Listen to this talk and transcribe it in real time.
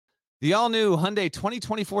The all-new Hyundai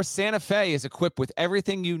 2024 Santa Fe is equipped with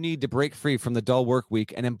everything you need to break free from the dull work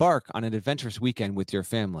week and embark on an adventurous weekend with your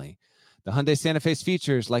family. The Hyundai Santa Fe's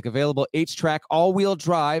features like available H-Track all-wheel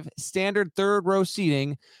drive, standard third-row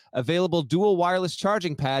seating, available dual wireless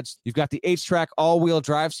charging pads. You've got the H-Track all-wheel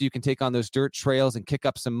drive so you can take on those dirt trails and kick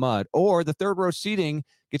up some mud. Or the third-row seating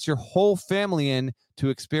gets your whole family in to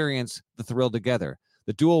experience the thrill together.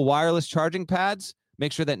 The dual wireless charging pads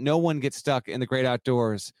make sure that no one gets stuck in the great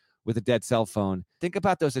outdoors with a dead cell phone. Think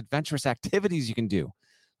about those adventurous activities you can do.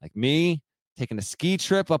 Like me, taking a ski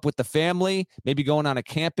trip up with the family, maybe going on a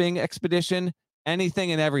camping expedition,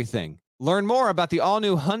 anything and everything. Learn more about the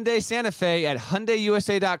all-new Hyundai Santa Fe at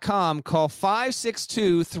HyundaiUSA.com. Call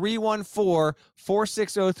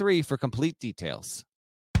 562-314-4603 for complete details.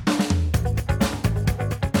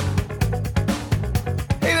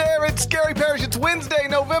 Hey there, it's Gary Parrish. It's Wednesday,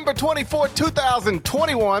 November 24th,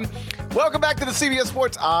 2021. Welcome back to the CBS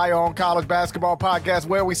Sports Eye on College Basketball podcast,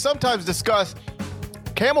 where we sometimes discuss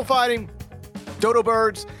camel fighting, dodo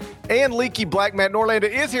birds, and leaky black. Matt Norlander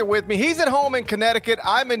is here with me. He's at home in Connecticut.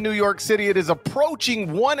 I'm in New York City. It is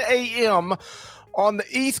approaching 1 a.m. on the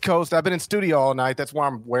East Coast. I've been in studio all night. That's why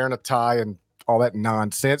I'm wearing a tie and all that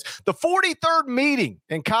nonsense. The 43rd meeting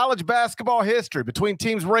in college basketball history between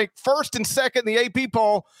teams ranked first and second in the AP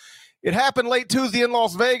poll. It happened late Tuesday in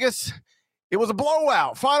Las Vegas. It was a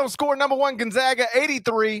blowout. Final score, number 1, Gonzaga,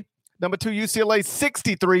 83. Number 2, UCLA,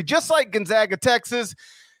 63. Just like Gonzaga, Texas,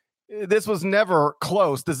 this was never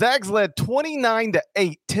close. The Zags led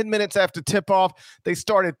 29-8, 10 minutes after tip-off. They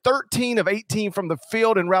started 13 of 18 from the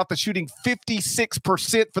field en route to shooting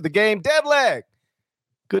 56% for the game. Dead leg,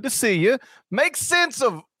 good to see you. Make sense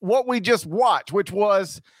of what we just watched, which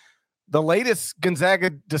was the latest Gonzaga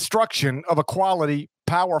destruction of a quality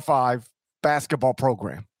Power 5 basketball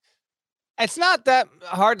program. It's not that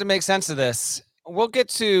hard to make sense of this. We'll get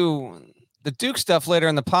to the Duke stuff later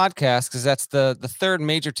in the podcast because that's the third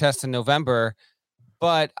major test in November.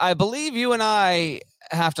 But I believe you and I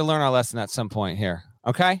have to learn our lesson at some point here.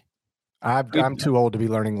 Okay? I'm too old to be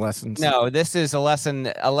learning lessons. No, this is a lesson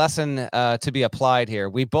to be applied here.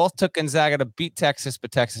 We both took Gonzaga to beat Texas,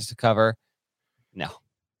 but Texas to cover. No.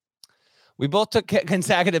 We both took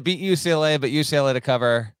Gonzaga to beat UCLA, but UCLA to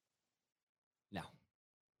cover. No.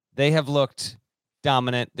 They have looked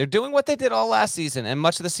dominant. They're doing what they did all last season and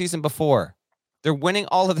much of the season before. They're winning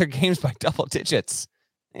all of their games by double digits.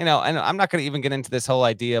 You know, and I'm not going to even get into this whole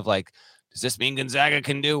idea of like, does this mean Gonzaga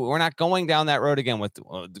can do? We're not going down that road again with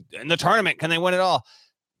in the tournament. Can they win it all?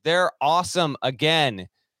 They're awesome again. You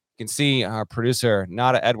can see our producer,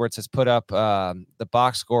 Nada Edwards, has put up the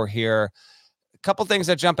box score here. A couple things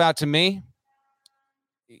that jump out to me.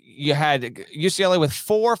 You had UCLA with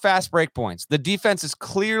 4 fast break points. The defense is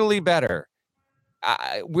clearly better.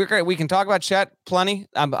 We can talk about Chet plenty.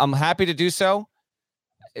 I'm happy to do so.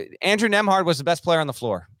 Andrew Nembhard was the best player on the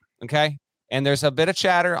floor. Okay. And there's a bit of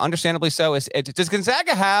chatter, understandably so. Does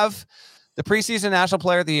Gonzaga have the preseason national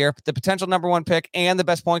player of the year, the potential number 1 pick, and the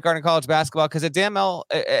best point guard in college basketball? Because at DML,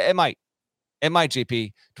 it might. It might,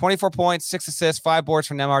 GP. 24 points, 6 assists, 5 boards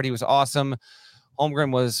from Nembhard. He was awesome.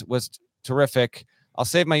 Holmgren was terrific. I'll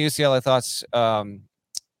save my UCLA thoughts for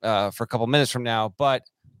a couple minutes from now, but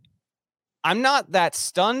I'm not that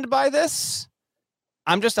stunned by this.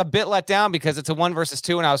 I'm just a bit let down because it's a 1 versus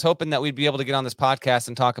 2, and I was hoping that we'd be able to get on this podcast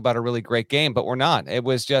and talk about a really great game, but we're not. It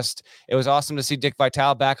was awesome to see Dick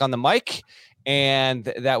Vitale back on the mic, and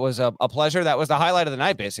that was a pleasure. That was the highlight of the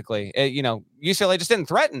night, basically. UCLA just didn't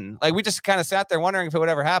threaten. Like, we just kind of sat there wondering if it would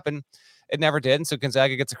ever happen. It never did, and so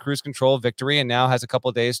Gonzaga gets a cruise control victory and now has a couple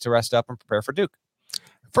of days to rest up and prepare for Duke.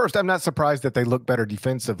 First, I'm not surprised that they look better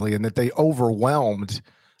defensively and that they overwhelmed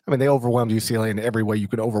UCLA in every way you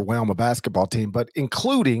could overwhelm a basketball team, but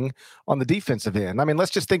including on the defensive end. I mean, let's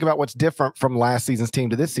just think about what's different from last season's team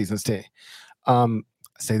to this season's team. I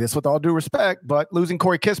say this with all due respect, but losing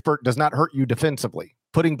Corey Kispert does not hurt you defensively.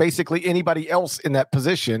 Putting basically anybody else in that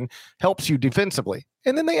position helps you defensively.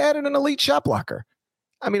 And then they added an elite shot blocker.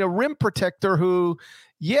 I mean, a rim protector who,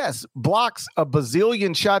 yes, blocks a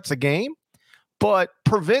bazillion shots a game, but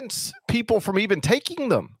prevents people from even taking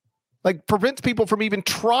them. Like, prevents people from even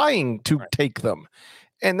trying to take them.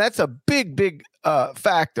 And that's a big, big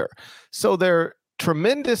factor. So they're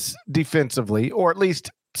tremendous defensively, or at least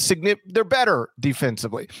they're better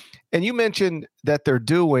defensively. And you mentioned that they're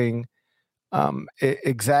doing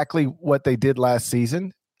exactly what they did last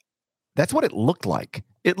season. That's what it looked like.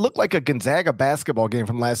 It looked like a Gonzaga basketball game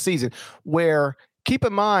from last season where, keep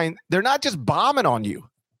in mind, they're not just bombing on you.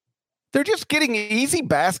 They're just getting easy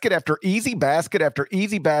basket after easy basket after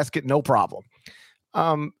easy basket, no problem.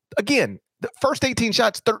 Again, the first 18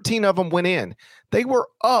 shots, 13 of them went in. They were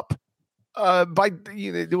up by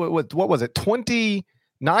what was it,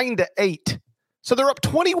 29-8. So they're up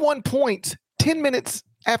 21 points 10 minutes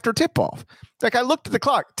after tip-off. Like, I looked at the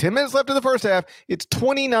clock, 10 minutes left in the first half. It's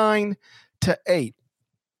 29-8.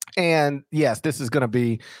 And yes, this is going to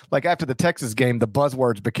be like after the Texas game, the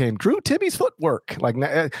buzzwords became Drew Timmy's footwork. Like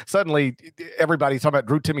suddenly everybody's talking about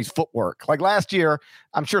Drew Timmy's footwork. Like last year,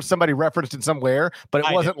 I'm sure somebody referenced it somewhere, but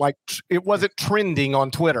it wasn't trending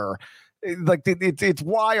on Twitter. Like it's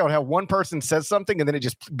wild how one person says something and then it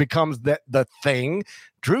just becomes the thing.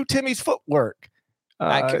 Drew Timmy's footwork.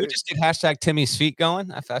 Can we just get hashtag Timmy's feet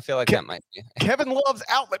going? I feel like that might be. Kevin Love's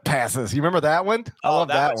outlet passes. You remember that one? I love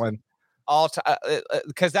that one.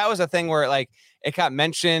 Because that was a thing where like it got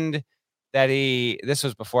mentioned that this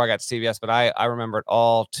was before I got to CBS, but I remember it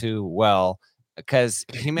all too well because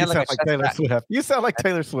he made like Taylor Swift. You sound like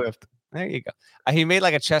Taylor Swift. There you go. He made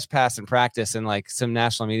like a chest pass in practice, and like some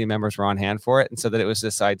national media members were on hand for it, and so that it was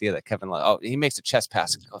this idea that Kevin Love, he makes a chest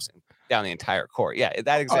pass and goes down the entire court. Yeah,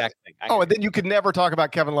 that exact thing. And then you could never talk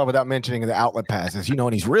about Kevin Love without mentioning the outlet passes.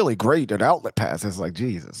 And he's really great at outlet passes. Like,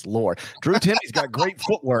 Jesus Lord. Drew Timmy's got great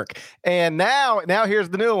footwork. And now here's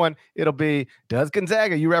the new one. It'll be, does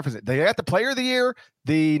Gonzaga, you reference it, they got the player of the year,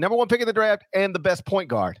 the number one pick in the draft, and the best point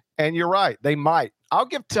guard. And you're right, they might. I'll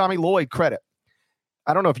give Tommy Lloyd credit.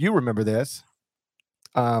 I don't know if you remember this,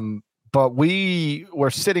 but we were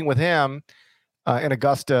sitting with him in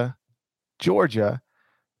Augusta, Georgia,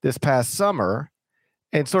 this past summer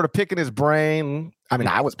and sort of picking his brain. I mean,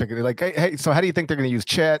 I was picking it like, hey, so how do you think they're going to use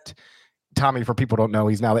Chet? Tommy, for people who don't know,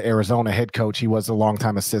 he's now the Arizona head coach. He was a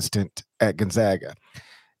longtime assistant at Gonzaga.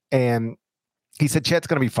 And he said, Chet's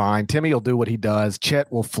going to be fine. Timmy will do what he does.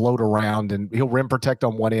 Chet will float around and he'll rim protect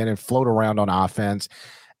on one end and float around on offense.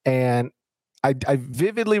 And I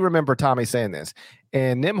vividly remember Tommy saying this,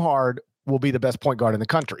 and Nembhard will be the best point guard in the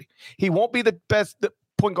country. He won't be the best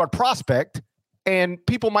point guard prospect, and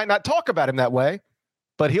people might not talk about him that way,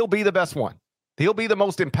 but he'll be the best one. He'll be the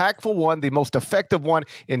most impactful one, the most effective one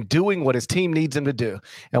in doing what his team needs him to do.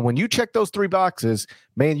 And when you check those three boxes,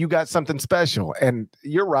 man, you got something special. And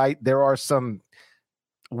you're right, there are some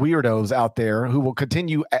weirdos out there who will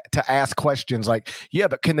continue to ask questions like, yeah,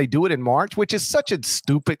 but can they do it in March? Which is such a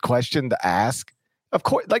stupid question to ask. Of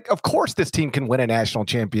course this team can win a national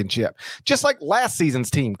championship. Just like last season's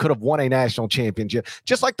team could have won a national championship.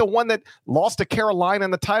 Just like the one that lost to Carolina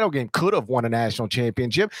in the title game could have won a national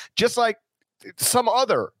championship. Just like some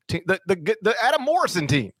other team, the Adam Morrison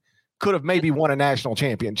team could have maybe won a national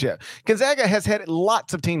championship. Gonzaga has had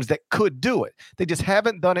lots of teams that could do it. They just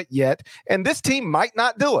haven't done it yet. And this team might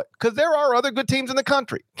not do it because there are other good teams in the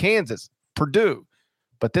country, Kansas, Purdue.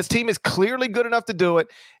 But this team is clearly good enough to do it.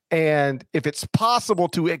 And if it's possible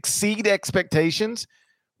to exceed expectations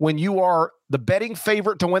when you are the betting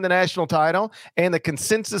favorite to win the national title and the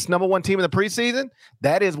consensus number one team in the preseason,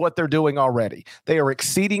 that is what they're doing already. They are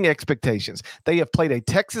exceeding expectations. They have played a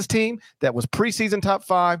Texas team that was preseason top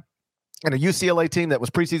 5 and a UCLA team that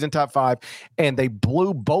was preseason top 5, and they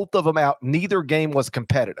blew both of them out. Neither game was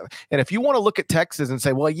competitive. And if you want to look at Texas and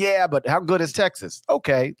say, well, yeah, but how good is Texas?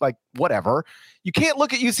 Okay, like whatever. You can't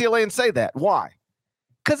look at UCLA and say that. Why?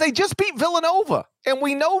 Because they just beat Villanova, and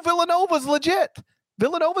we know Villanova's legit.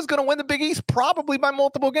 Villanova's going to win the Big East probably by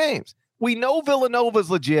multiple games. We know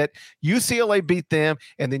Villanova's legit. UCLA beat them,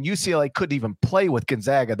 and then UCLA couldn't even play with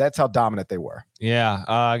Gonzaga. That's how dominant they were. Yeah,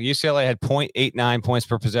 UCLA had 0.89 points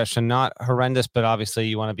per possession. Not horrendous, but obviously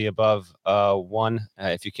you want to be above 1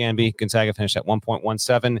 if you can be. Gonzaga finished at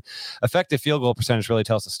 1.17. Effective field goal percentage really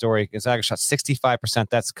tells the story. Gonzaga shot 65%.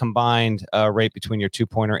 That's combined rate between your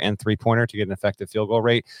 2-pointer and 3-pointer to get an effective field goal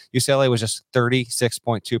rate. UCLA was just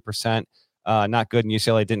 36.2%. Not good, and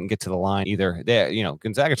UCLA didn't get to the line either.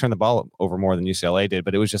 Gonzaga turned the ball over more than UCLA did,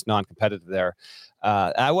 but it was just non-competitive there.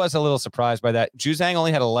 I was a little surprised by that. Juzang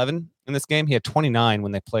only had 11 in this game. He had 29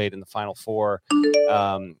 when they played in the Final Four.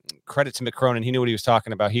 Credit to Mick Cronin. He knew what he was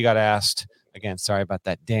talking about. He got asked, again, sorry about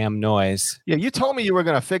that damn noise. Yeah, you told me you were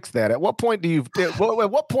going to fix that. At what point at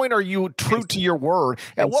what point are you true to your word?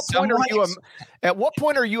 At what point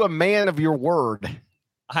are you a man of your word?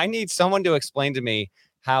 I need someone to explain to me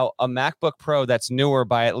how a MacBook Pro that's newer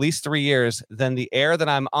by at least 3 years than the Air that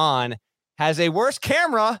I'm on has a worse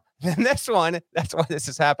camera than this one. That's why this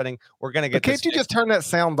is happening. We're going to get Can't you just turn that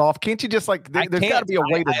sound off? Can't you just there's got to be a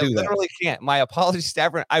way to do that. I literally can't. My apologies,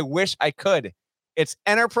 staff. I wish I could. It's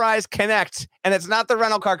Enterprise Connect, and it's not the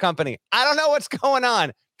rental car company. I don't know what's going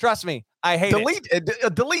on. Trust me. I hate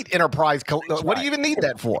it. Delete Enterprise. What do you even need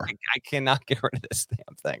that for? I cannot get rid of this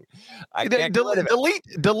damn thing.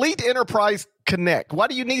 Delete Enterprise Connect. Why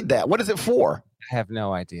do you need that? What is it for? I have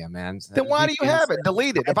no idea, man. Then why do you have it?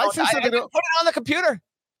 Delete it. If I see something, put it on the computer.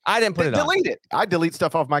 I didn't put it on. Delete it. I delete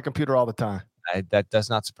stuff off my computer all the time. That does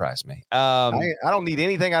not surprise me. I don't need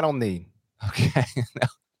anything I don't need. Okay. No.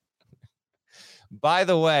 By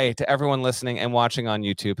the way, to everyone listening and watching on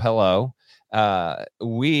YouTube, hello.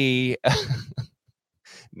 We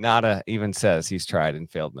Nada even says he's tried and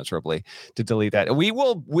failed miserably to delete that.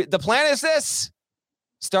 The plan is this: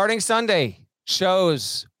 starting Sunday,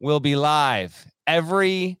 shows will be live,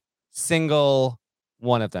 every single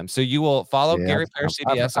one of them. So you will follow Gary Pear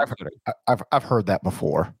CBS. I've heard that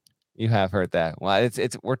before. You have heard that. Well,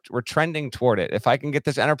 we're trending toward it. If I can get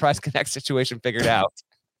this Enterprise Connect situation figured out,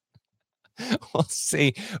 we'll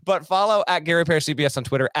see. But follow at Gary Pear CBS on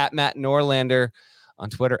Twitter, at Matt Norlander on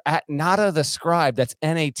Twitter, at Nata the Scribe. That's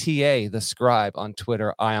NATA the Scribe on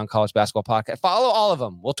Twitter. Eye on College Basketball Podcast. Follow all of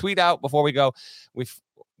them. We'll tweet out before we go.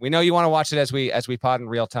 We know you want to watch it as we pod in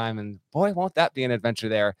real time, and boy, won't that be an adventure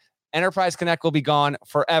there. Enterprise Connect will be gone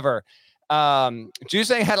forever.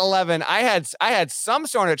 Jusang had 11. I had some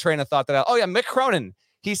sort of train of thought Mick Cronin.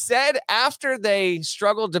 He said after they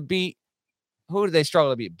struggled to beat, who did they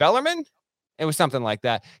struggle to beat? Bellarmine? It was something like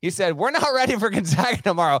that. He said, we're not ready for Gonzaga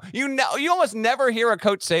tomorrow. You almost never hear a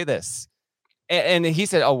coach say this. And he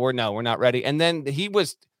said, we're not ready. And then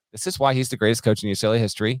this is why he's the greatest coach in UCLA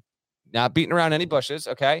history. Not beating around any bushes.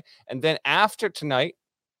 Okay. And then after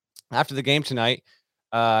the game tonight,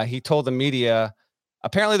 he told the media,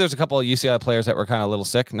 apparently there's a couple of UCLA players that were kind of a little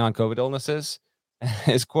sick, non-COVID illnesses.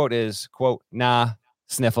 His quote is, quote, "Nah,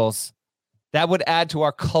 sniffles. That would add to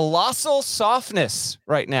our colossal softness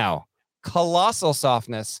right now." Colossal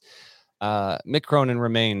softness. Mick Cronin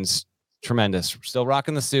remains tremendous. Still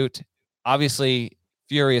rocking the suit. Obviously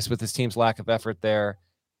furious with his team's lack of effort there.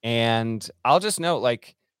 And I'll just note,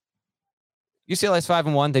 UCLA's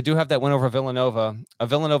 5-1. They do have that win over Villanova, a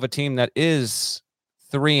Villanova team that is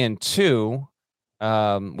 3-2,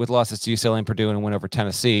 with losses to UCLA and Purdue and a win over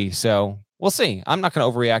Tennessee. So we'll see. I'm not going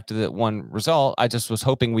to overreact to that one result. I just was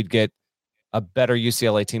hoping we'd get a better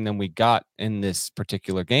UCLA team than we got in this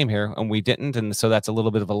particular game here, and we didn't. And so that's a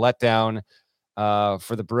little bit of a letdown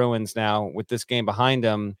for the Bruins now with this game behind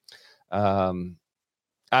them.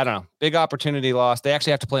 I don't know. Big opportunity lost. They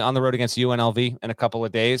actually have to play on the road against UNLV in a couple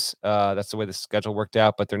of days. That's the way the schedule worked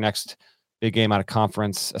out. But their next big game out of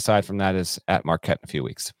conference, aside from that, is at Marquette in a few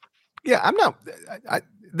weeks. Yeah,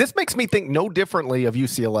 this makes me think no differently of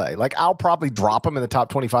UCLA. I'll probably drop them in the top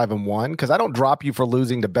 25 and 1 because I don't drop you for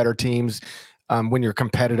losing to better teams when you're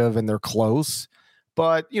competitive and they're close.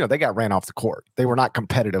 But, they got ran off the court. They were not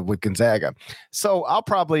competitive with Gonzaga. So I'll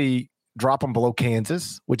probably drop them below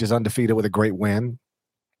Kansas, which is undefeated with a great win.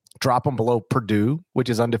 Drop them below Purdue, which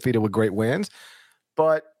is undefeated with great wins.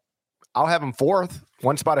 But I'll have them fourth,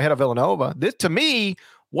 one spot ahead of Villanova. This, to me,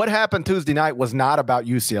 what happened Tuesday night was not about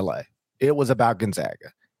UCLA. It was about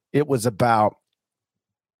Gonzaga. It was about,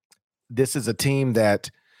 this is a team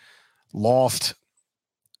that lost,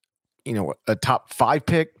 a top 5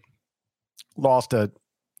 pick, lost a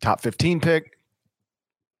top 15 pick,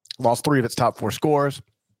 lost 3 of its top 4 scores.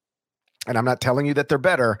 And I'm not telling you that they're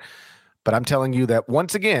better, but I'm telling you that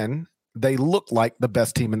once again, they look like the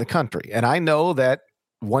best team in the country. And I know that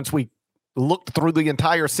once we looked through the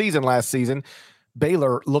entire season last season,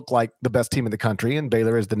 Baylor looked like the best team in the country, and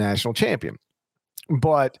Baylor is the national champion.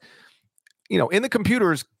 But, in the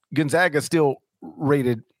computers, Gonzaga is still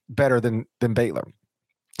rated better than Baylor.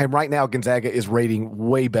 And right now, Gonzaga is rating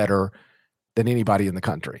way better than anybody in the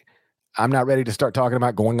country. I'm not ready to start talking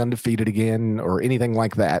about going undefeated again or anything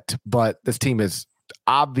like that, but this team is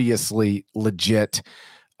obviously legit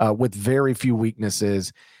with very few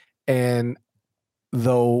weaknesses. And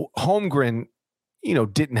though Holmgren,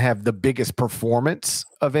 didn't have the biggest performance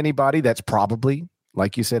of anybody, that's probably,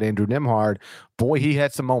 like you said, Andrew Nembhard. Boy, he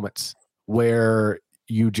had some moments where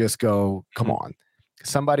you just go, come on.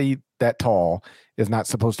 Somebody that tall is not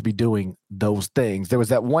supposed to be doing those things. There was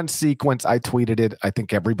that one sequence, I tweeted it, I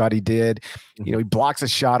think everybody did. He blocks a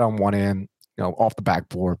shot on one end, off the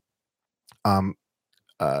backboard.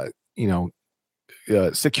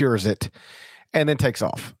 Secures it and then takes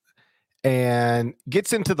off and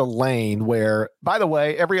gets into the lane where, by the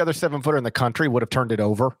way, every other 7-footer in the country would have turned it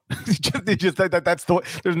over.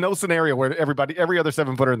 There's no scenario where every other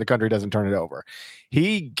 7-footer in the country doesn't turn it over.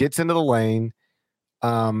 He gets into the lane,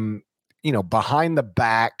 behind the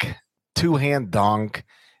back, 2-hand dunk.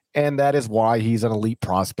 And that is why he's an elite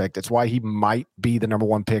prospect. It's why he might be the number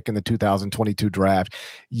 1 pick in the 2022 draft.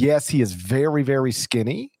 Yes, he is very, very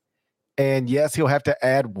skinny. And yes, he'll have to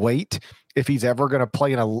add weight if he's ever going to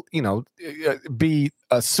play be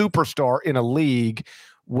a superstar in a league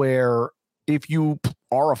where if you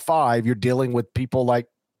are a 5, you're dealing with people like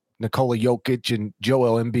Nikola Jokic and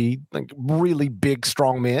Joel Embiid, like really big,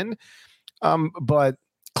 strong men. But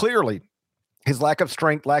clearly, his lack of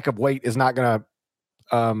strength, lack of weight is not going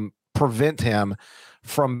to prevent him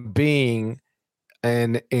from being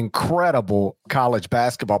an incredible college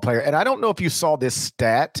basketball player. And I don't know if you saw this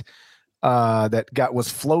stat that was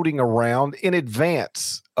floating around in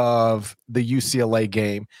advance of the UCLA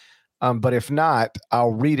game. But if not,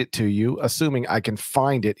 I'll read it to you, assuming I can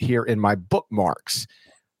find it here in my bookmarks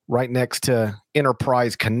right next to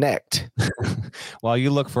Enterprise Connect. While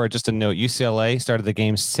you look for it, just a note, UCLA started the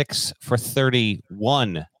game 6 for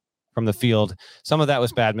 31 from the field. Some of that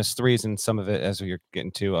was bad missed threes, and some of it, as you're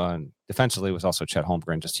getting to defensively, was also Chet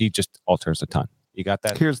Holmgren. He just alters a ton. You got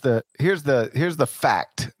that? Here's the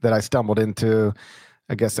fact that I stumbled into.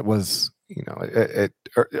 I guess it was at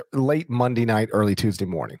late Monday night, early Tuesday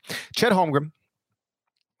morning. Chet Holmgren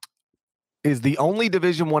is the only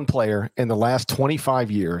Division I player in the last 25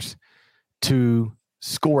 years to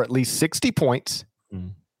score at least 60 points,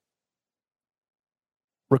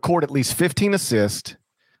 record at least 15 assists,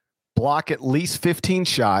 block at least 15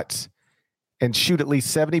 shots, and shoot at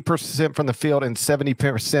least 70% from the field and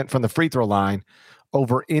 70% from the free throw line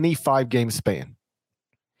over any 5-game span.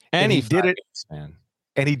 And he did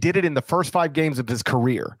it in the first 5 games of his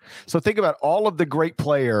career. So think about all of the great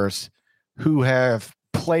players who have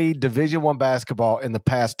played Division I basketball in the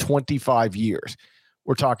past 25 years.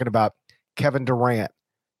 We're talking about Kevin Durant,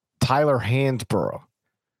 Tyler Hansborough,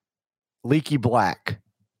 Leaky Black.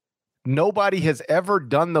 Nobody has ever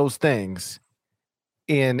done those things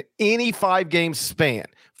in any 5-game span.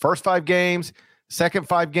 First 5 games, second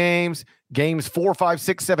 5 games, games 4, 5,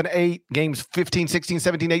 6, 7, 8, games 15, 16,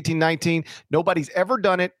 17, 18, 19. Nobody's ever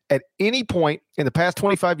done it at any point in the past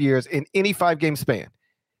 25 years in any 5-game span.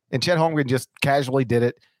 And Chet Holmgren just casually did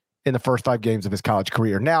it in the first 5 games of his college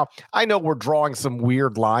career. Now, I know we're drawing some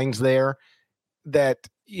weird lines there that,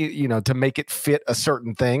 to make it fit a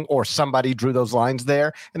certain thing, or somebody drew those lines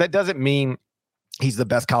there. And that doesn't mean he's the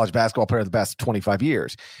best college basketball player of the past 25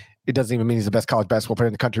 years. It doesn't even mean he's the best college basketball player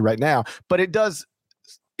in the country right now, but it does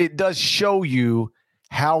show you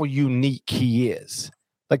how unique he is.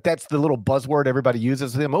 Like, that's the little buzzword everybody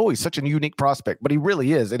uses with him. Oh, he's such a unique prospect, but he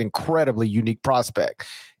really is an incredibly unique prospect.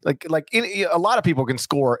 A lot of people can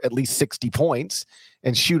score at least 60 points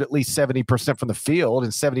and shoot at least 70% from the field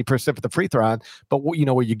and 70% from the free throw line. But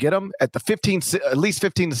where you get them at at least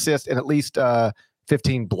 15 assists and at least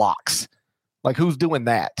 15 blocks. Like, who's doing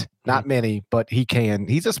that? Not many, but he can.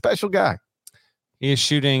 He's a special guy. He is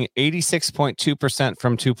shooting 86.2%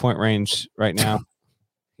 from 2-point range right now.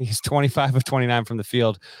 He's 25 of 29 from the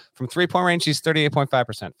field. From 3-point range, he's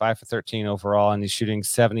 38.5%, 5 for 13 overall, and he's shooting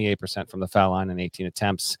 78% from the foul line in 18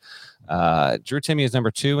 attempts. Drew Timme is number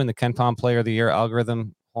 2 in the KenPom Player of the Year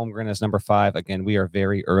algorithm. Holmgren is number 5. Again, we are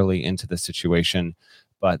very early into the situation,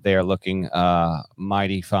 but they are looking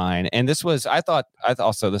mighty fine. And this was, I thought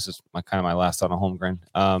this is my last thought on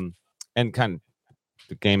Holmgren, and kind of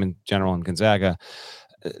the game in general in Gonzaga.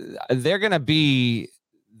 They're going to be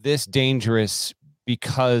this dangerous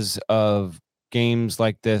because of games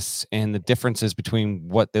like this and the differences between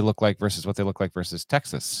what they look like versus what they look like versus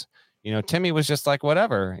Texas. Timme was just like,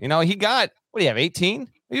 whatever. He got, what do you have, 18?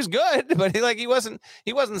 He was good, but he wasn't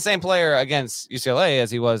the same player against UCLA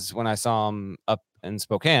as he was when I saw him up in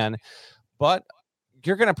Spokane. But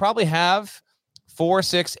you're going to probably have 4,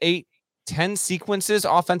 6, 8, 10 sequences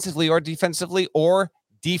offensively or defensively, or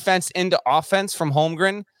defense into offense from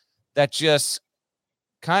Holmgren that just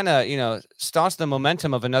kind of, staunch the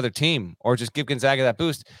momentum of another team, or just give Gonzaga that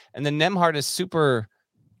boost. And then Nembhard is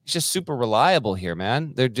just super reliable here,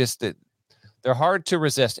 man. They're hard to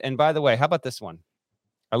resist. And by the way, how about this one?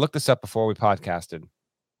 I looked this up before we podcasted.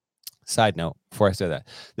 Side note, before I say that,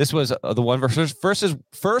 this was the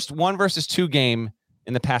first 1 versus 2 game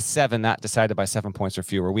in the past 7 not decided by 7 points or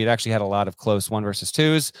fewer. We'd actually had a lot of close 1 versus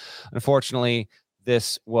 2s. Unfortunately,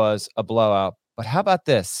 this was a blowout. But how about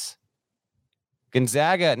this?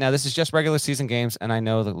 Gonzaga, now this is just regular season games, and I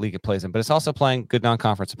know the league it plays in, but it's also playing good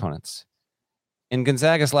non-conference opponents. In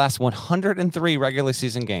Gonzaga's last 103 regular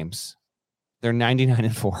season games, they're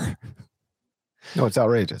 99-4. No, it's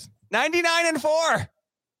outrageous. 99-4.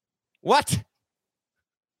 What?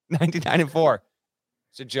 99-4.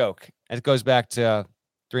 It's a joke. And it goes back to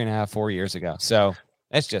 3.5, 4 years ago. So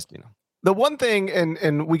it's just, The one thing,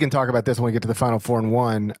 and we can talk about this when we get to the Final Four and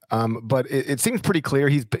 1, but it seems pretty clear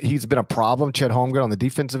he's been a problem, Chet Holmgren, on the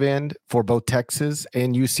defensive end for both Texas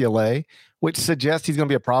and UCLA, which suggests he's going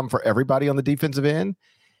to be a problem for everybody on the defensive end.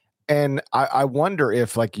 And I wonder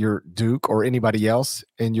if, like, you're Duke or anybody else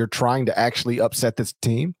and you're trying to actually upset this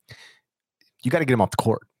team, you got to get him off the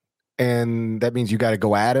court. and that means you got to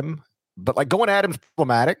go at him. But like going at him is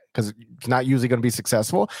problematic because it's not usually going to be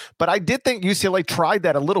successful. But I did think UCLA tried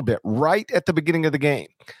that a little bit right at the beginning of the game.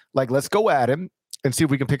 Like, let's go at him and see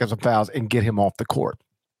if we can pick up some fouls and get him off the court.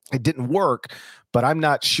 It didn't work, but I'm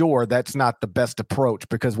not sure that's not the best approach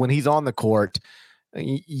because when he's on the court,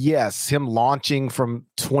 yes, him launching from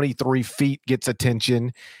 23 feet gets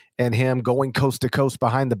attention and him going coast to coast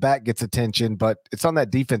behind the back gets attention, but it's on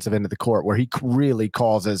that defensive end of the court where he really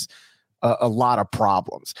causes a lot of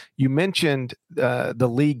problems. You mentioned the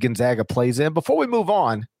league Gonzaga plays in. Before we move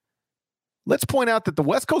on, let's point out that the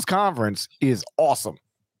West Coast Conference is awesome.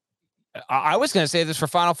 I was going to say this for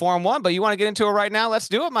Final Four and 1, but you want to get into it right now? Let's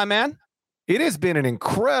do it, my man. It has been an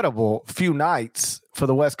incredible few nights for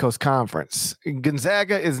the West Coast Conference.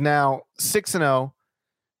 Gonzaga is now 6-0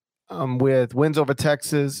 with wins over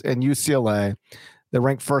Texas and UCLA. They're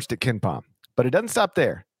ranked first at KenPom. But it doesn't stop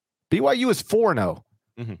there. BYU is 4-0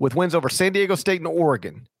 with wins over San Diego State and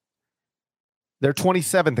Oregon. They're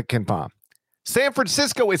 27th at KenPom. San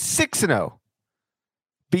Francisco is 6-0.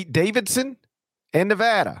 Beat Davidson and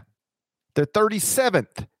Nevada. They're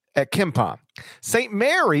 37th at KenPom. St.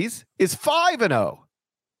 Mary's is 5-0.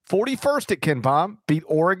 41st at KenPom. Beat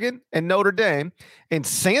Oregon and Notre Dame. And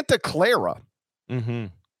Santa Clara.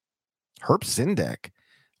 Herb Sindek.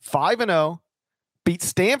 5-0. Beat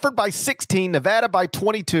Stanford by 16. Nevada by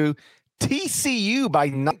 22. TCU by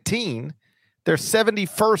 19. They're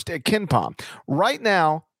 71st at KenPom. Right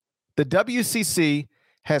now, the WCC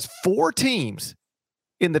has 4 teams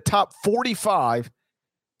in the top 45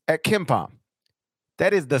 at KenPom.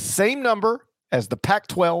 That is the same number as the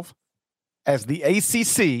Pac-12, as the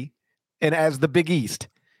ACC, and as the Big East.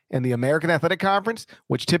 And the American Athletic Conference,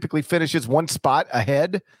 which typically finishes 1 spot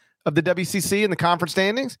ahead of the WCC in the conference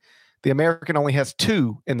standings, the American only has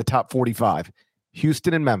 2 in the top 45,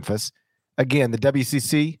 Houston and Memphis. Again, the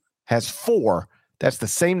WCC has 4. That's the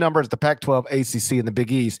same number as the Pac-12, ACC, and the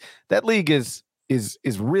Big East. That league is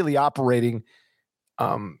really operating,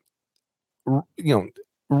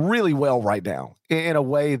 really well right now in a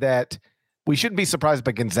way that we shouldn't be surprised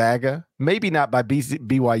by Gonzaga, maybe not by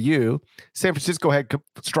BYU. San Francisco had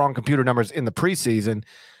strong computer numbers in the preseason,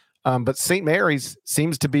 but St. Mary's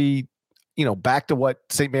seems to be, back to what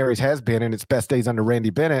St. Mary's has been in its best days under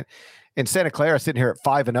Randy Bennett. And Santa Clara sitting here at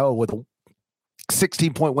 5-0 with a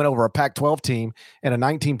 16-point win over a Pac-12 team and a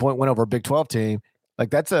 19-point win over a Big 12 team. Like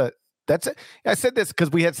that's a. I said this because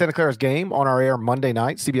we had Santa Clara's game on our air Monday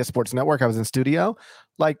night, CBS Sports Network. I was in studio.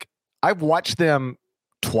 Like, I've watched them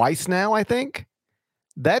twice now, I think.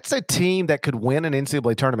 That's a team that could win an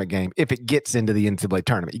NCAA tournament game if it gets into the NCAA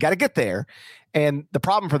tournament. You got to get there. And the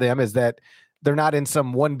problem for them is that they're not in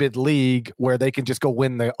some one-bid league where they can just go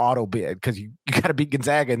win the auto bid because you got to beat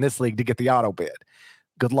Gonzaga in this league to get the auto bid.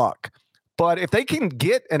 Good luck. But if they can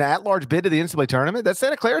get an at-large bid to the NCAA tournament, that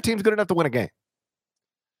Santa Clara team's good enough to win a game.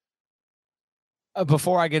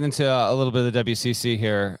 Before I get into a little bit of the WCC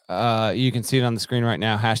here, you can see it on the screen right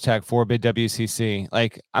now. #4BidWCC.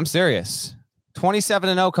 Like, I'm serious.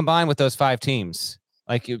 27-0 combined with those 5 teams.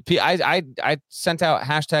 Like, I sent out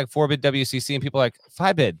 #4BidWCC and people are like,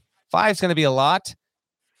 5-bid. 5 is going to be a lot.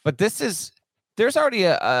 But there's already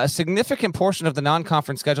a significant portion of the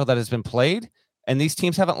non-conference schedule that has been played, and these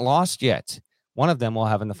teams haven't lost yet. One of them will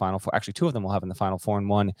have in the Final Four. Actually, 2 of them will have in the Final Four and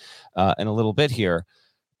 1 in a little bit here.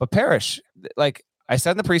 But Parrish, like I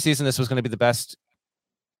said in the preseason, this was going to be the best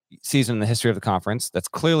season in the history of the conference. That's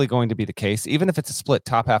clearly going to be the case. Even if it's a split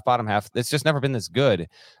top half, bottom half, it's just never been this good.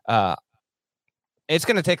 It's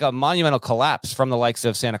going to take a monumental collapse from the likes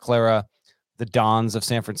of Santa Clara, the Dons of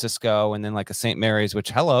San Francisco, and then like a St. Mary's,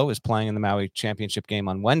 which is playing in the Maui championship game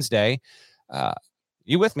on Wednesday.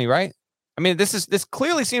 You with me, right? I mean, this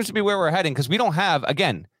clearly seems to be where we're heading because we don't have,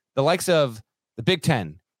 again, the likes of the Big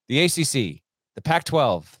Ten, the ACC, the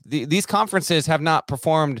Pac-12. These conferences have not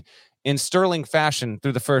performed in sterling fashion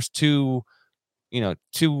through the first 2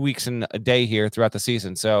 weeks and a day here throughout the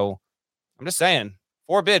season. So I'm just saying,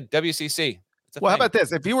 4-bid WCC. Well, how about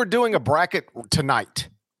this? If you were doing a bracket tonight,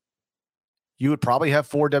 you would probably have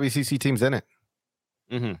 4 WCC teams in it.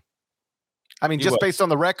 Mm-hmm. I mean, just based on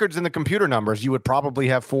the records and the computer numbers, you would probably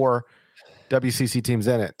have 4 WCC teams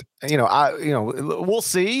in it. We'll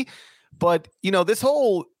see. But, this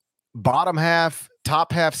whole bottom half,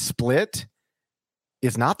 top half split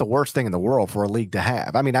is not the worst thing in the world for a league to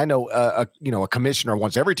have. I mean, I know a commissioner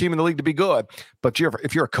wants every team in the league to be good, but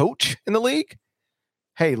if you're a coach in the league,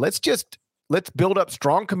 hey, let's build up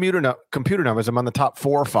strong computer numbers among the top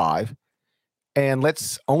 4 or 5, and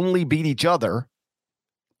let's only beat each other,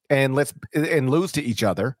 and lose to each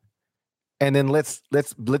other, and then let's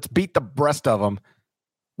beat the rest of them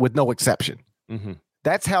with no exception. Mm-hmm.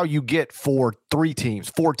 That's how you get 3 teams,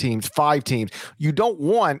 4 teams, 5 teams. You don't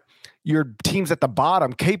want your teams at the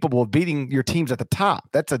bottom capable of beating your teams at the top.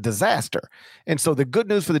 That's a disaster. And so the good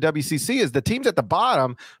news for the WCC is the teams at the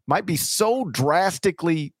bottom might be so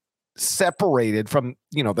drastically separated from,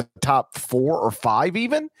 the top 4 or 5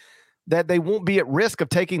 even, that they won't be at risk of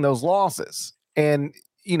taking those losses. And,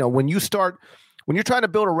 when you're trying to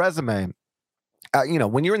build a resume,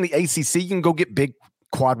 when you're in the ACC, you can go get big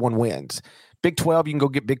quad 1 wins. Big 12, you can go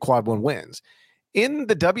get big quad 1 wins. In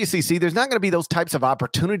the WCC, there's not going to be those types of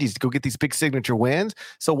opportunities to go get these big signature wins.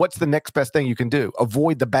 So what's the next best thing you can do?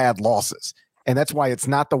 Avoid the bad losses. And that's why it's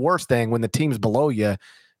not the worst thing when the teams below you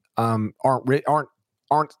aren't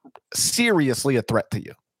seriously a threat to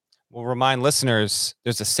you. We'll remind listeners,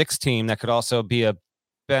 there's a 6th team that could also be a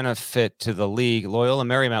benefit to the league. Loyola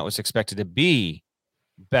Marymount was expected to be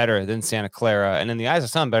better than Santa Clara, and in the eyes of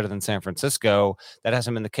some, better than San Francisco. That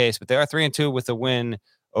hasn't been the case, but they are 3-2 with a win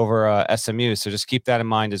over SMU. So just keep that in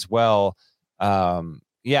mind as well. But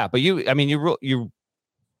you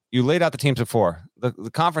laid out the teams before. The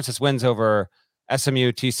conference's wins over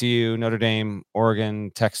SMU, TCU, Notre Dame,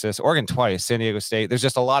 Oregon, Texas, Oregon twice, San Diego State. There's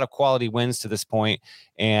just a lot of quality wins to this point,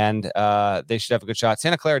 and they should have a good shot.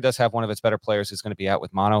 Santa Clara does have one of its better players who's going to be out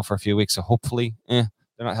with mono for a few weeks, so hopefully they're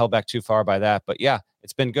not held back too far by that. But yeah,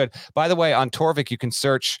 it's been good. By the way, on Torvik, you can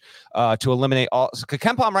search to eliminate all. So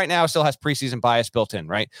KenPom right now still has preseason bias built in,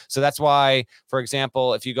 right? So that's why, for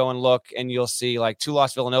example, if you go and look and you'll see like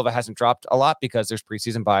 2-loss Villanova hasn't dropped a lot because there's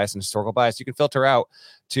preseason bias and historical bias. You can filter out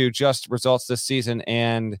to just results this season.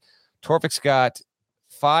 And Torvik's got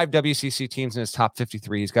 5 WCC teams in his top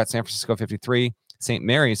 53. He's got San Francisco 53, St.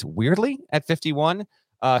 Mary's weirdly at 51,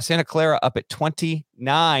 Santa Clara up at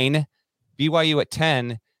 29, BYU at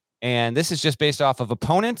 10. And this is just based off of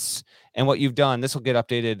opponents and what you've done. This will get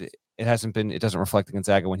updated. It doesn't reflect the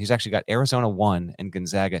Gonzaga win. He's actually got Arizona 1 and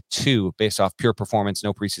Gonzaga 2 based off pure performance,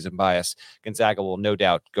 no preseason bias. Gonzaga will no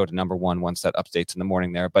doubt go to number 1 once that updates in the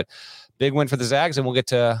morning there. But big win for the Zags, and we'll get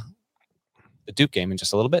to the Duke game in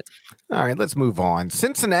just a little bit. All right, let's move on.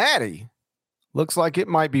 Cincinnati looks like it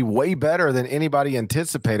might be way better than anybody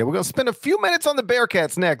anticipated. We're going to spend a few minutes on the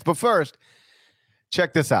Bearcats next, but first,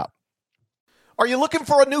 check this out. Are you looking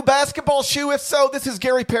for a new basketball shoe? If so, this is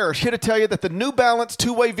Gary Parrish here to tell you that the New Balance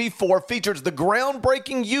 2-Way V4 features the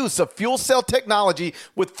groundbreaking use of fuel cell technology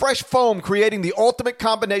with fresh foam, creating the ultimate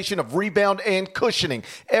combination of rebound and cushioning.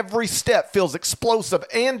 Every step feels explosive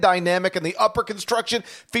and dynamic, and the upper construction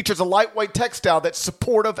features a lightweight textile that's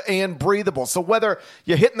supportive and breathable. So whether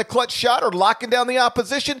you're hitting the clutch shot or locking down the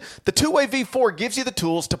opposition, the 2-Way V4 gives you the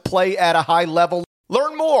tools to play at a high level.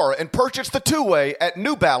 Learn more and purchase the 2-Way at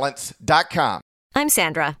newbalance.com. I'm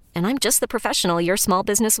Sandra, and I'm just the professional your small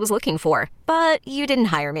business was looking for. But you didn't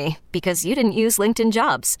hire me because you didn't use LinkedIn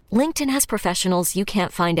Jobs. LinkedIn has professionals you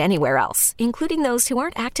can't find anywhere else, including those who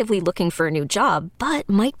aren't actively looking for a new job, but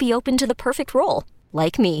might be open to the perfect role,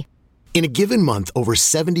 like me. In a given month, over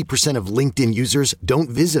 70% of LinkedIn users don't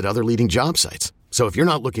visit other leading job sites. So if you're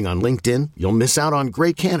not looking on LinkedIn, you'll miss out on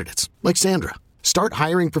great candidates, like Sandra. Start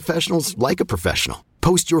hiring professionals like a professional.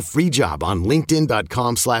 Post your free job on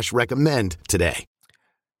linkedin.com/recommend today.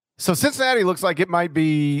 So Cincinnati looks like it might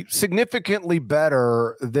be significantly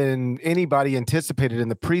better than anybody anticipated in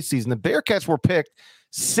the preseason. The Bearcats were picked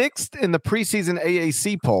 6th in the preseason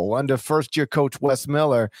AAC poll under first-year coach Wes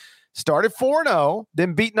Miller. Started 4-0,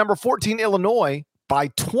 then beat number 14 Illinois by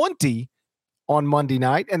 20 on Monday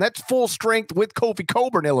night, and that's full strength with Kofi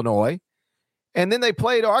Coburn, Illinois. And then they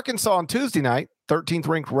played Arkansas on Tuesday night, 13th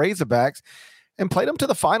ranked Razorbacks, and played them to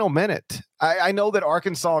the final minute. I know that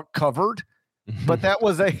Arkansas covered, but that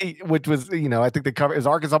was I think they covered. It was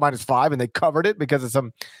Arkansas -5, and they covered it because of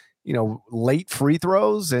some, late free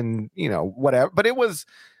throws and, whatever. But it was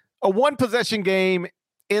a 1-possession game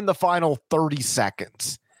in the final 30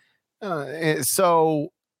 seconds.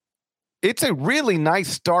 So it's a really nice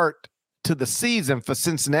start to the season for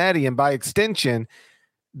Cincinnati, and by extension,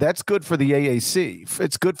 that's good for the AAC.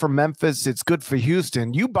 It's good for Memphis. It's good for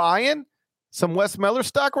Houston. You buying some Wes Miller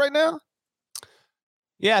stock right now?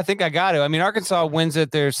 Yeah, I think I got to. I mean, Arkansas wins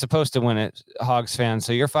it. They're supposed to win it, Hogs fans.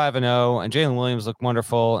 So you're 5-0, and Jalen Williams looked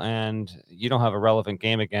wonderful, and you don't have a relevant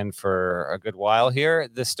game again for a good while here.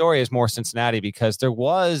 The story is more Cincinnati because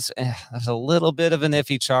there's a little bit of an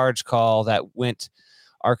iffy charge call that went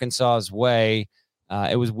Arkansas's way.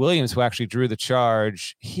 It was Williams who actually drew the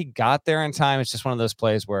charge. He got there in time. It's just one of those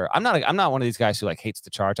plays where I'm not one of these guys who hates the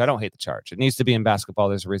charge. I don't hate the charge. It needs to be in basketball.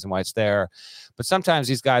 There's a reason why it's there. But sometimes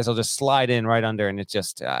these guys will just slide in right under, and it's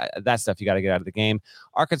just that stuff you got to get out of the game.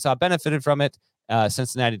 Arkansas benefited from it.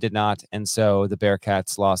 Cincinnati did not, and so the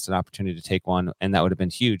Bearcats lost an opportunity to take one, and that would have been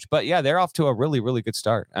huge. But yeah, they're off to a really, really good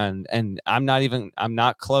start, and I'm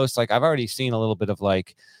not close. Like I've already seen a little bit of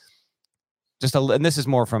like and this is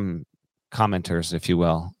more from commenters, if you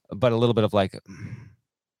will, but a little bit of like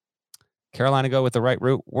Carolina go with the right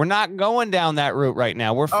route. We're not going down that route right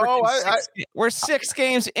now. We're 6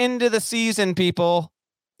 games into the season, people.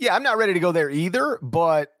 Yeah, I'm not ready to go there either,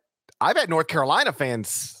 but I've had North Carolina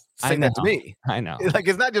fans say that to me. I know. Like,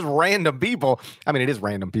 it's not just random people. I mean, it is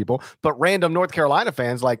random people, but random North Carolina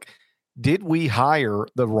fans. Like, did we hire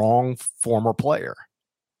the wrong former player?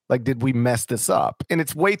 Like, did we mess this up? And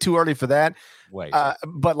it's way too early for that.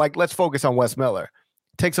 But like, let's focus on Wes Miller.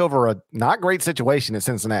 Takes over a not great situation at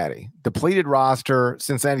Cincinnati. Depleted roster.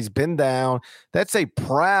 Cincinnati's been down. That's a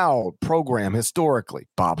proud program historically.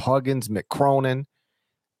 Bob Huggins, Mick Cronin.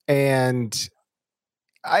 And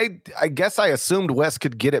I guess I assumed Wes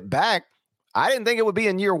could get it back. I didn't think it would be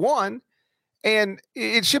in year one. And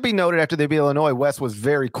it should be noted after they beat Illinois, Wes was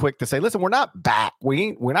very quick to say, listen, we're not back.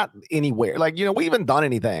 We're not anywhere. Like, we haven't done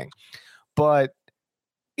anything. But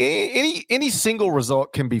any single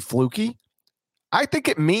result can be fluky. I think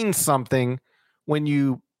it means something when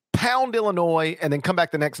you pound Illinois and then come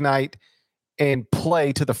back the next night and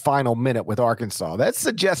play to the final minute with Arkansas. That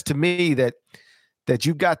suggests to me that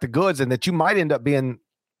you've got the goods and that you might end up being,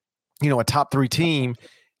 a top 3 team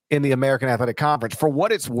in the American Athletic Conference. For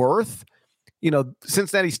what it's worth,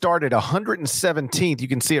 Cincinnati started 117th. You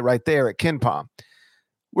can see it right there at KenPom.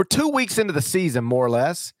 We're 2 weeks into the season, more or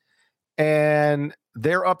less, and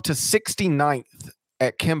they're up to 69th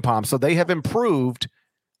at KenPom. So they have improved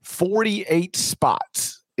 48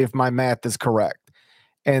 spots, if my math is correct.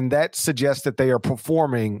 And that suggests that they are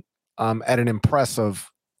performing at an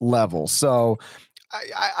impressive level. So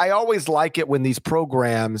I always like it when these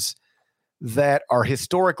programs that are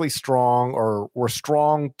historically strong or were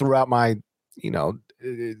strong throughout my,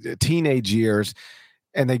 teenage years,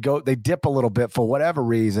 and they dip a little bit for whatever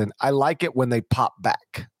reason. I like it when they pop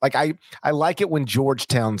back. Like I like it when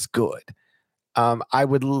Georgetown's good. I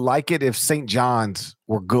would like it if St. John's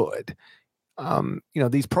were good.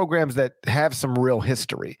 These programs that have some real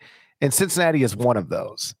history, and Cincinnati is one of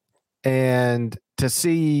those. And to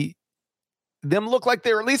see them look like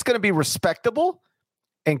they're at least going to be respectable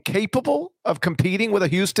and capable of competing with a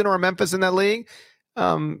Houston or a Memphis in that league,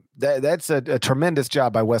 that's a tremendous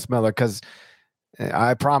job by Wes Miller, because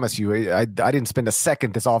I promise you, I didn't spend a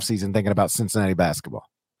second this offseason thinking about Cincinnati basketball.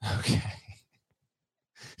 Okay.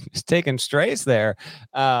 Just taking strays there.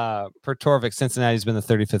 Per Torvik, Cincinnati's been the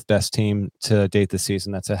 35th best team to date this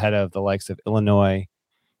season. That's ahead of the likes of Illinois,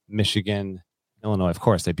 Michigan, Illinois. Of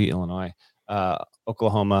course, they beat Illinois,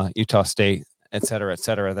 Oklahoma, Utah State, et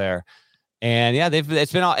cetera there. And yeah,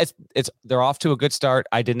 they're off to a good start.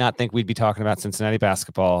 I did not think we'd be talking about Cincinnati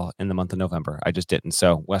basketball in the month of November. I just didn't.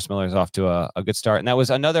 So Wes Miller is off to a good start. And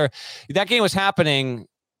that game was happening.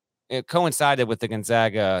 It coincided with the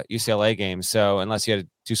Gonzaga UCLA game. So unless you had a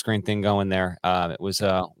 2-screen thing going there, it was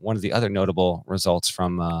one of the other notable results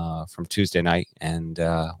from Tuesday night. And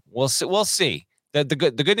we'll see. The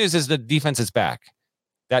good news is the defense is back.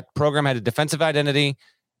 That program had a defensive identity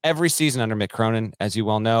every season under Mick Cronin, as you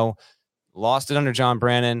well know. Lost it under John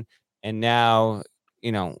Brannon, and now,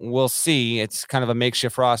 we'll see. It's kind of a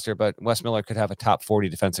makeshift roster, but Wes Miller could have a top 40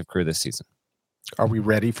 defensive crew this season. Are we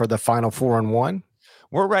ready for the final 4-1?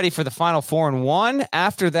 We're ready for the final 4-1.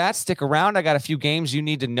 After that, stick around. I got a few games you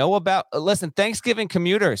need to know about. Listen, Thanksgiving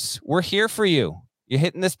commuters, we're here for you. You're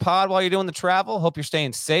hitting this pod while you're doing the travel. Hope you're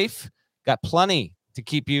staying safe. Got plenty to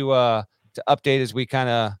keep you to update as we kind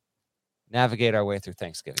of navigate our way through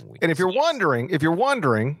Thanksgiving week. And if you're wondering,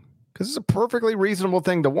 because it's a perfectly reasonable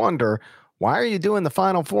thing to wonder, why are you doing the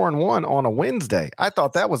final 4-1 on a Wednesday? I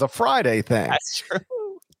thought that was a Friday thing. That's true.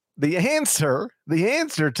 The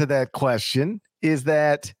answer to that question is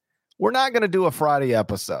that we're not going to do a Friday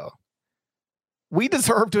episode. We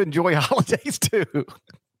deserve to enjoy holidays too.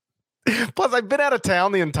 Plus, I've been out of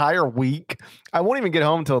town the entire week. I won't even get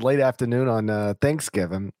home until late afternoon on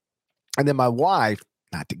Thanksgiving. And then my wife,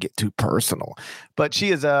 not to get too personal, but she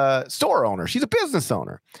is a store owner. She's a business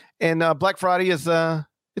owner. And Black Friday is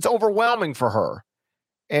it's overwhelming for her.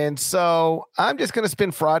 And so I'm just going to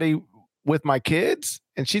spend Friday with my kids,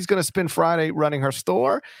 and she's going to spend Friday running her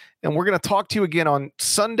store. And we're going to talk to you again on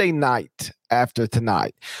Sunday night after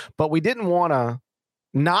tonight. But we didn't want to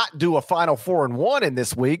not do a final 4-1 in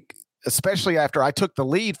this week, especially after I took the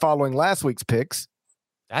lead following last week's picks.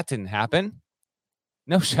 That didn't happen.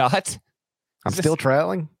 No shot. I'm still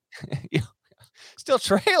trailing. Still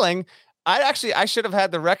trailing. I should have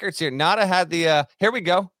had the records here. Nada had the, here we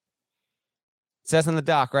go. says in the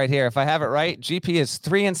doc right here, if I have it right, GP is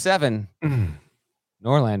 3-7.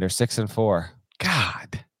 Norlander 6-4.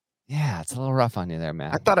 God. Yeah, it's a little rough on you there,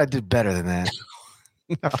 man. I thought I did better than that.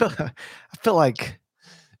 I feel like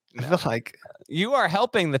you are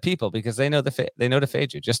helping the people because they know they know to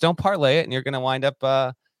fade you. Just don't parlay it, and you're going to wind up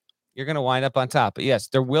on top. But yes,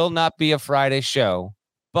 there will not be a Friday show.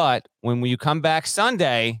 But when you come back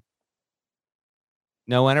Sunday,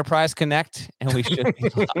 no Enterprise Connect, and we should be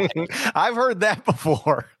live. I've heard that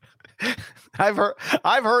before. I've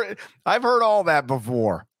heard all that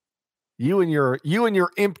before. You and your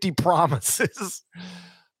empty promises.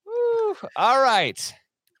 Woo. All right.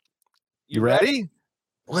 You ready?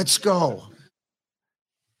 Let's go.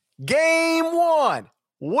 Game 1,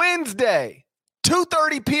 Wednesday,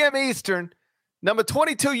 2:30 p.m. Eastern. Number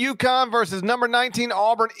 22 UConn versus number 19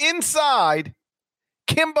 Auburn inside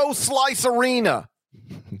Kimbo Slice Arena.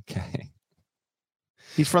 Okay.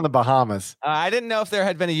 He's from the Bahamas. I didn't know if there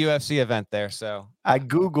had been a UFC event there, so I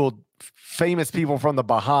Googled famous people from the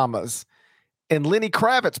Bahamas, and Lenny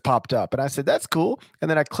Kravitz popped up, and I said, that's cool. And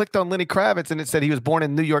then I clicked on Lenny Kravitz, and it said he was born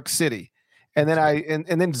in New York City. And then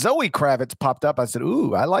and then Zoe Kravitz popped up. I said,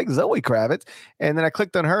 ooh, I like Zoe Kravitz. And then I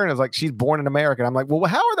clicked on her, and I was like, she's born in America. And I'm like, well,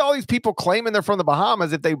 how are all these people claiming they're from the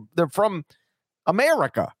Bahamas if they're from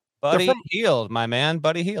America? Buddy Hield, my man,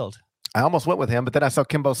 Buddy Hield. I almost went with him, but then I saw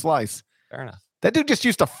Kimbo Slice. Fair enough. That dude just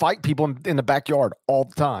used to fight people in the backyard all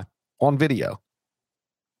the time on video.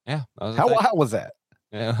 Yeah. How wild was that?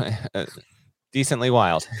 Decently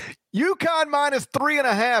wild. UConn minus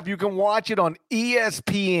 3.5. You can watch it on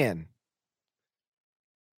ESPN.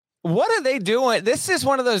 What are they doing? This is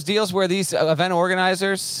one of those deals where these event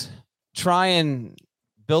organizers try and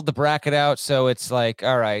build the bracket out. So it's like,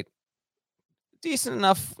 all right, decent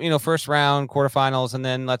enough, first round, quarterfinals, and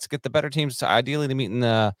then let's get the better teams ideally to meet in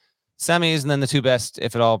the semis, and then the two best,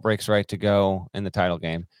 if it all breaks right, to go in the title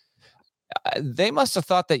game. They must have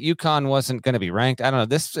thought that UConn wasn't going to be ranked. I don't know.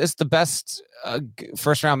 This is the best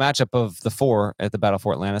first round matchup of the 4 at the Battle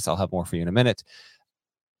for Atlantis. I'll have more for you in a minute.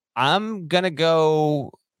 I'm going to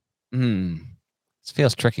go. This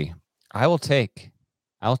feels tricky. I'll take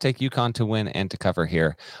UConn to win and to cover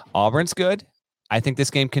here. Auburn's good. I think this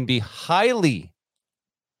game can be highly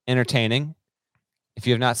entertaining. If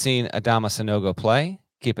you have not seen Adama Sanogo play,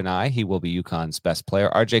 keep an eye. He will be UConn's best player.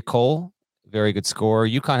 RJ Cole, very good scorer.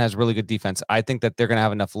 UConn has really good defense. I think that they're going to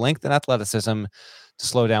have enough length and athleticism to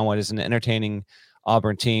slow down what is an entertaining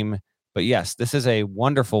Auburn team. But yes, this is a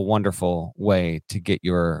wonderful, wonderful way to get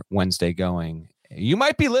your Wednesday going. You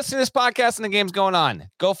might be listening to this podcast and the game's going on.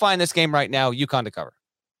 Go find this game right now. UConn to cover.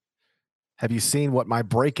 Have you seen what my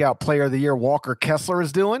breakout player of the year, Walker Kessler,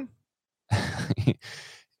 is doing? I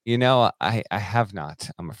have not,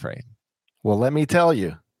 I'm afraid. Well, let me tell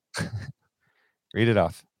you. Read it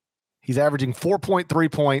off. He's averaging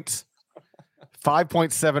 4.3 points,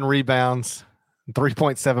 5.7 rebounds,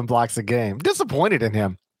 3.7 blocks a game. Disappointed in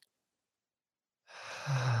him.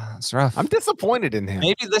 It's rough. I'm disappointed in him.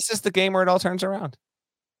 Maybe this is the game where it all turns around.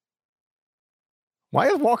 Why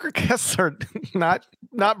is Walker Kessler not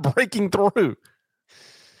breaking through?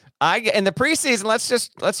 In the preseason, let's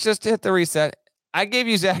just hit the reset. I gave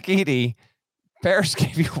you Zach Edey. Paris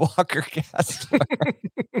gave you Walker Kessler.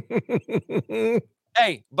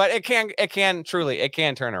 Hey, but it can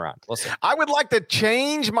turn around. We'll see. I would like to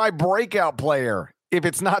change my breakout player if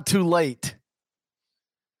it's not too late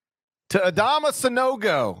to Adama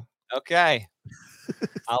Sanogo. Okay.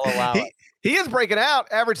 I'll allow it. He is breaking out.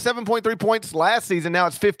 Averaged 7.3 points last season. Now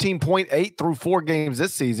it's 15.8 through 4 games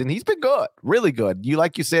this season. He's been good, really good.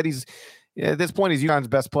 Like you said, he's at this point he's UConn's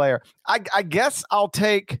best player. I guess I'll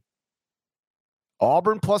take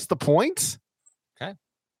Auburn plus the points. Okay.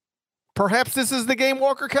 Perhaps this is the game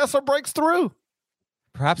Walker Kessler breaks through.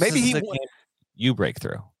 Perhaps maybe you break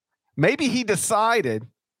through. Maybe he decided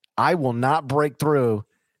I will not break through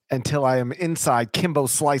until I am inside Kimbo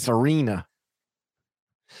Slice Arena.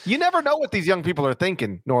 You never know what these young people are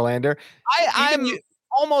thinking, Norlander. I'm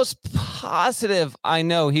almost positive I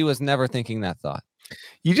know he was never thinking that thought.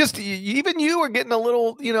 Even you are getting a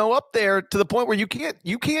little, up there to the point where you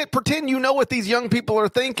can't pretend you know what these young people are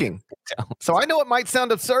thinking. So I know it might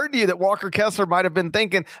sound absurd to you that Walker Kessler might have been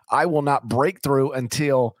thinking, I will not break through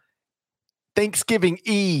until Thanksgiving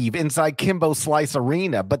Eve inside Kimbo Slice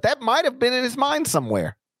Arena, but that might have been in his mind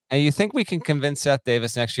somewhere. And you think we can convince Seth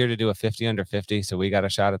Davis next year to do a 50 under 50 so we got a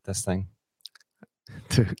shot at this thing?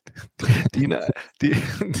 Dude,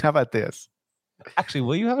 how about this? Actually,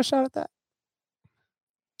 will you have a shot at that?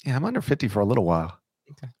 Yeah, I'm under 50 for a little while.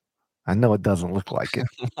 Okay. I know it doesn't look like it.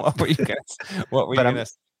 What were you going to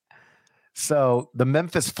say? So the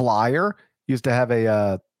Memphis Flyer used to have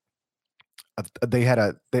a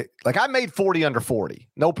I made 40 under 40,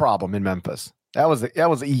 no problem in Memphis. That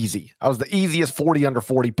was easy. I was the easiest 40 under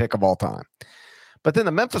 40 pick of all time. But then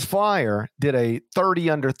the Memphis Flyer did a 30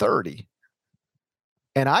 under 30.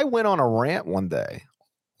 And I went on a rant one day,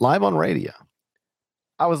 live on radio.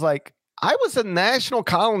 I was like, I was a national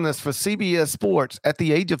columnist for CBS Sports at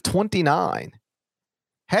the age of 29.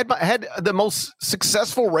 Had the most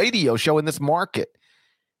successful radio show in this market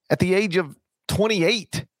at the age of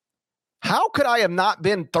 28. How could I have not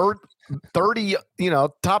been 30,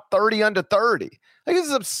 top 30 under 30? Like, this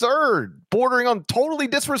is absurd, bordering on totally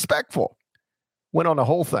disrespectful. Went on the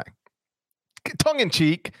whole thing. Tongue in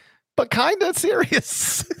cheek, but kind of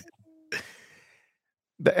serious.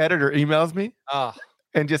 The editor emails me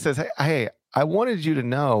and just says, hey, I wanted you to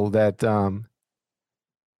know that,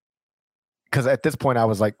 because at this point I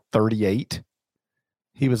was like 38.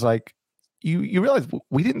 He was like, you realize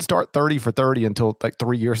we didn't start 30 for 30 until like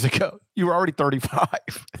 3 years ago. You were already 35.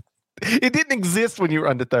 It didn't exist when you were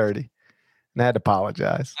under 30. And I had to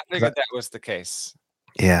apologize. I figured that was the case.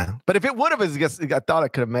 Yeah. But if it would have, I thought I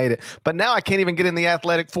could have made it. But now I can't even get in the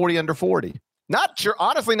athletic 40 under 40. Not sure.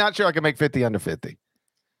 Honestly, not sure I can make 50 under 50.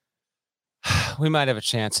 We might have a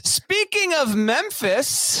chance. Speaking of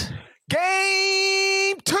Memphis,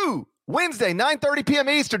 Game 2, Wednesday, 9:30 p.m.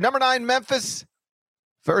 Eastern, number 9 Memphis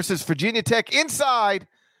versus Virginia Tech inside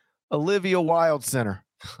Olivia Wilde Center.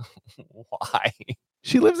 Why?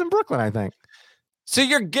 She lives in Brooklyn, I think. So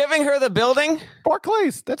you're giving her the building?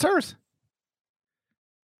 Barclays, that's hers.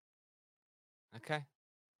 Okay.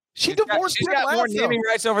 She's divorced She's Ted got Lasso. more naming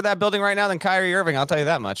rights over that building right now than Kyrie Irving. I'll tell you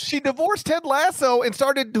that much. She divorced Ted Lasso and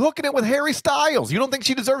started hooking it with Harry Styles. You don't think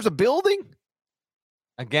she deserves a building?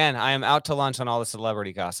 Again, I am out to lunch on all the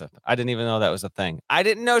celebrity gossip. I didn't even know that was a thing. I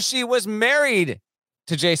didn't know she was married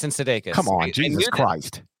to Jason Sudeikis. Come on, Jesus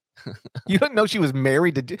Christ. You didn't know she was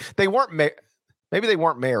married to... They weren't married. Maybe they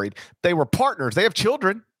weren't married. They were partners. They have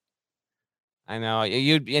children. I know.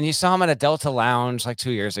 You saw him at a Delta Lounge like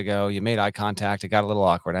 2 years ago. You made eye contact. It got a little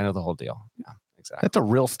awkward. I know the whole deal. Yeah, exactly. That's a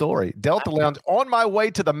real story. Delta Lounge on my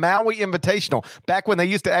way to the Maui Invitational, back when they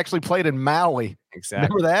used to actually play it in Maui. Exactly.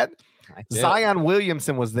 Remember that? I did. Zion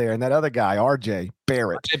Williamson was there, and that other guy, RJ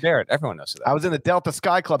Barrett. RJ Barrett. Everyone knows who that. I was in the Delta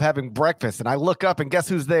Sky Club having breakfast, and I look up, and guess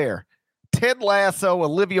who's there? Ted Lasso,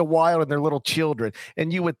 Olivia Wilde, and their little children.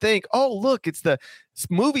 And you would think, oh, look, it's the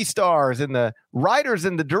movie stars and the writers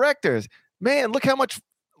and the directors. Man, look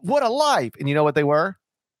what a life. And you know what they were?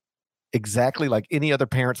 Exactly like any other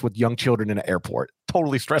parents with young children in an airport.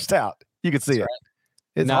 Totally stressed out. You could see it.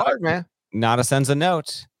 It's hard, man. Nada sends a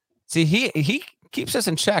note. See, he keeps us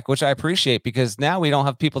in check, which I appreciate, because now we don't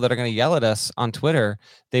have people that are going to yell at us on Twitter.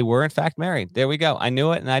 They were, in fact, married. There we go. I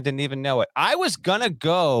knew it, and I didn't even know it. I was going to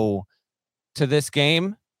go to this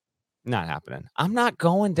game. Not happening. I'm not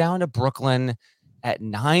going down to Brooklyn at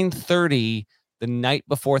 9:30 the night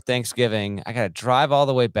before Thanksgiving. I got to drive all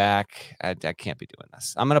the way back. I can't be doing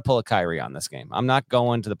this. I'm going to pull a Kyrie on this game. I'm not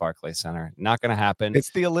going to the Barclays Center. Not going to happen.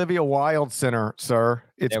 It's the Olivia Wilde Center, sir.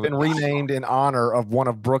 It's been renamed in honor of one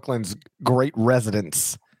of Brooklyn's great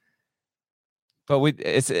residents. But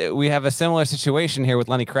we have a similar situation here with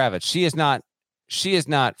Lenny Kravitz. She is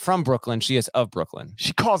not from Brooklyn. She is of Brooklyn.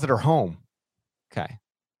 She calls it her home. Okay.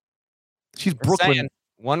 She's Brooklyn.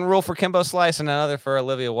 One rule for Kimbo Slice and another for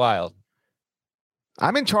Olivia Wilde.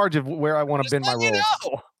 I'm in charge of where I want to bend my rules.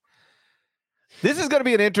 Know. This is going to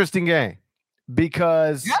be an interesting game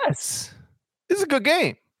because yes, this is a good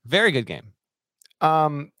game. Very good game.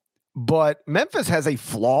 But Memphis has a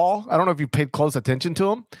flaw. I don't know if you paid close attention to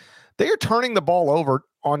them. They are turning the ball over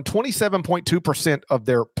on 27.2% of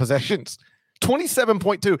their possessions.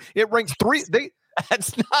 27.2. It ranks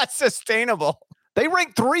That's not sustainable. They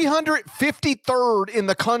rank 353rd in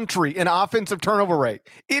the country in offensive turnover rate.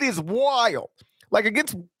 It is wild. Like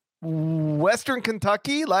against Western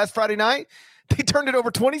Kentucky last Friday night, they turned it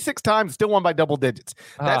over 26 times, still won by double digits.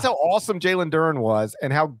 That's how awesome Jalen Duren was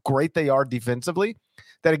and how great they are defensively.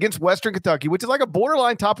 That against Western Kentucky, which is like a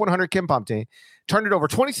borderline top 100 KenPom team, turned it over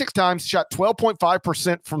 26 times, shot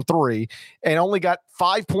 12.5% from three, and only got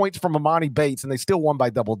 5 points from Amani Bates, and they still won by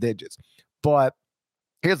double digits. But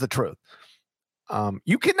here's the truth.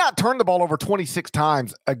 You cannot turn the ball over 26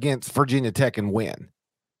 times against Virginia Tech and win.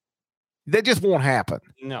 That just won't happen.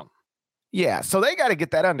 No. Yeah, so they got to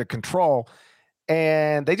get that under control,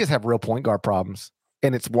 and they just have real point guard problems.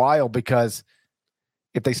 And it's wild because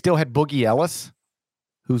if they still had Boogie Ellis,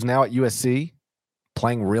 who's now at USC,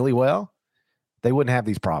 playing really well, they wouldn't have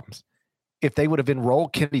these problems. If they would have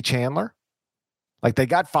enrolled Kennedy Chandler, like they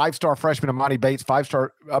got 5-star freshman Amani Bates,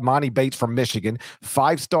 5-star Amani Bates from Michigan,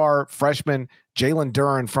 5-star freshman Jalen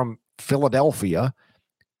Duren from Philadelphia,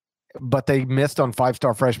 but they missed on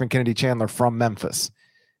 5-star freshman Kennedy Chandler from Memphis.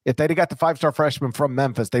 If they'd have got the 5-star freshman from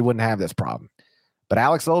Memphis, they wouldn't have this problem. But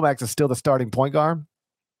Alex Lomax is still the starting point guard,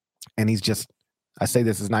 and he's just, I say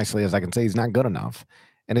this as nicely as I can say, he's not good enough,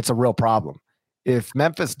 and it's a real problem. If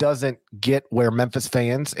Memphis doesn't get where Memphis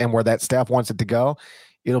fans and where that staff wants it to go,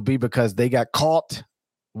 it'll be because they got caught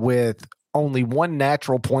with only one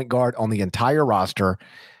natural point guard on the entire roster,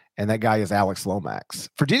 and that guy is Alex Lomax.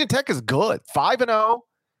 Virginia Tech is good, 5-0,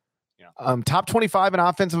 top 25 in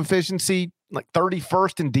offensive efficiency, like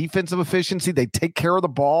 31st in defensive efficiency. They take care of the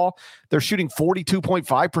ball. They're shooting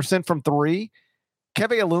 42.5% from three.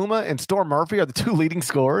 Keve Aluma and Storm Murphy are the two leading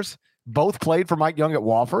scorers. Both played for Mike Young at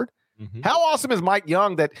Wofford. Mm-hmm. How awesome is Mike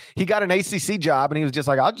Young that he got an ACC job and he was just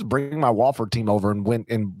like, I'll just bring my Wofford team over and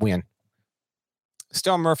win.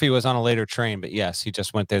 Storm Murphy was on a later train, but yes, he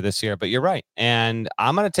just went there this year. But you're right. And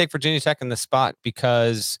I'm going to take Virginia Tech in this spot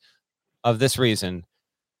because of this reason.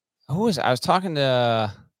 I was talking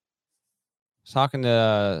to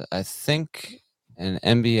I think an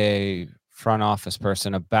NBA front office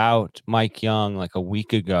person about Mike Young like a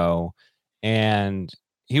week ago, and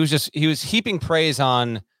he was heaping praise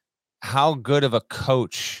on how good of a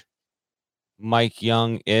coach Mike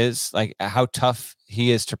Young is, like how tough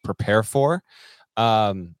he is to prepare for.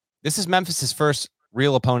 This is Memphis's first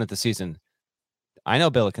real opponent this season. I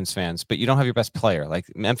know Billikens fans, but you don't have your best player. Like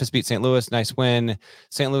Memphis beat St. Louis, nice win.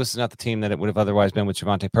 St. Louis is not the team that it would have otherwise been with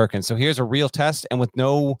Javonte Perkins. So here's a real test, and with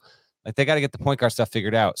they got to get the point guard stuff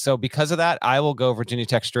figured out. So because of that, I will go Virginia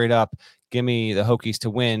Tech straight up. Give me the Hokies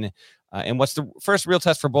to win. And what's the first real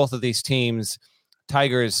test for both of these teams?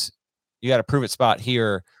 Tigers, you got a prove it spot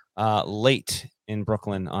here late in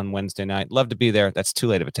Brooklyn on Wednesday night. Love to be there. That's too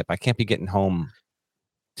late of a tip. I can't be getting home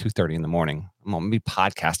 2:30 in the morning. I'm going to be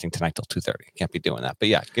podcasting tonight till 2:30. Can't be doing that. But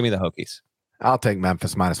yeah, give me the Hokies. I'll take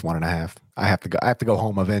Memphis -1.5. I have to go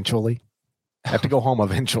home eventually.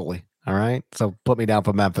 All right. So put me down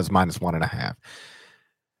for Memphis -1.5.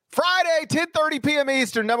 Friday, 10:30 p.m.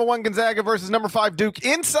 Eastern, number 1 Gonzaga versus number 5 Duke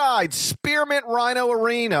inside Spearmint Rhino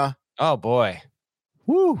Arena. Oh boy.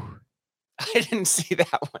 Woo. I didn't see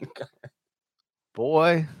that one.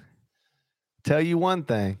 Boy, tell you one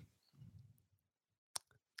thing.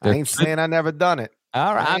 I ain't saying I never done it.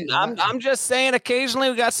 All right. I'm just saying occasionally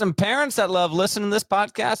we got some parents that love listening to this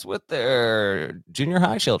podcast with their junior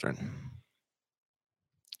high children.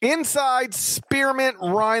 Inside Spearmint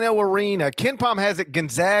Rhino Arena. KenPom has it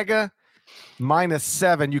Gonzaga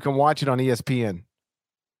 -7. You can watch it on ESPN.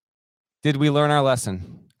 Did we learn our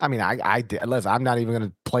lesson? I mean, I did. Listen, I'm not even going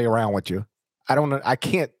to play around with you. I don't know. I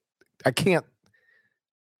can't. I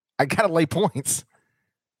got to lay points.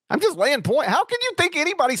 I'm just laying point. How can you think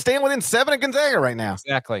anybody's staying within 7 of Gonzaga right now?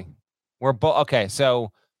 Exactly. We're both okay.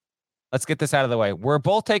 So let's get this out of the way. We're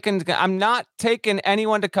both taking. I'm not taking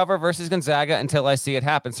anyone to cover versus Gonzaga until I see it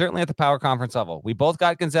happen. Certainly at the power conference level, we both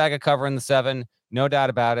got Gonzaga covering the 7. No doubt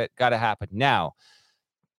about it. Got to happen. Now,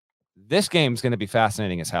 this game's going to be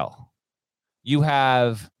fascinating as hell. You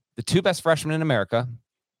have the 2 best freshmen in America.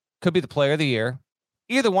 Could be the player of the year.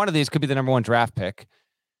 Either one of these could be the number 1 draft pick.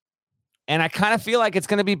 And I kind of feel like it's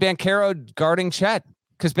going to be Banchero guarding Chet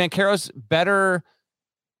because Banchero's better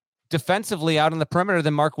defensively out on the perimeter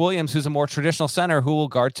than Mark Williams, who's a more traditional center who will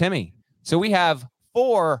guard Timmy. So we have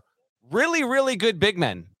 4 really, really good big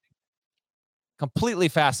men. Completely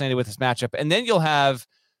fascinated with this matchup. And then you'll have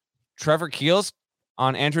Trevor Keels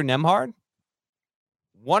on Andrew Nembhard.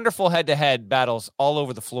 Wonderful head-to-head battles all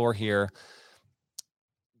over the floor here.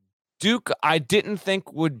 Duke, I didn't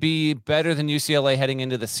think would be better than UCLA heading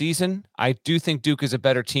into the season. I do think Duke is a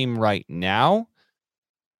better team right now.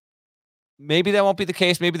 Maybe that won't be the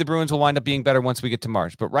case. Maybe the Bruins will wind up being better once we get to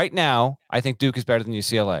March. But right now, I think Duke is better than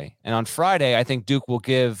UCLA. And on Friday, I think Duke will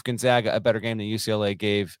give Gonzaga a better game than UCLA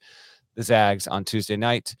gave the Zags on Tuesday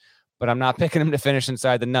night. But I'm not picking them to finish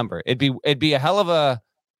inside the number. It'd be a hell of a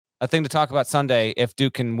thing to talk about Sunday if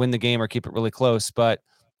Duke can win the game or keep it really close. But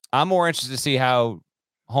I'm more interested to see how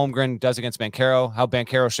Holmgren does against Banchero, how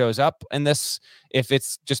Banchero shows up in this. If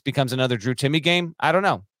it's just becomes another Drew Timme game, I don't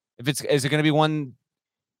know. Is it going to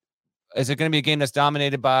be a game that's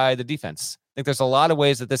dominated by the defense? I think there's a lot of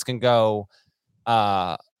ways that this can go.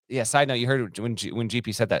 Side note, you heard when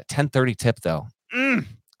GP said that 10:30 tip though.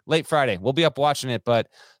 Late Friday. We'll be up watching it, but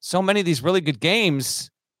so many of these really good games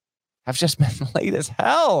have just been late as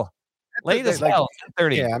hell. Late as hell.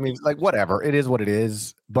 10:30. Yeah, I mean, like whatever. It is what it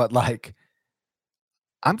is. But like,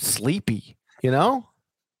 I'm sleepy, you know?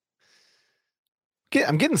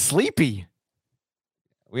 I'm getting sleepy.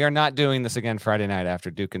 We are not doing this again Friday night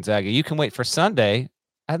after Duke Gonzaga. You can wait for Sunday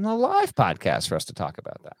and the live podcast for us to talk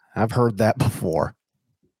about that. I've heard that before.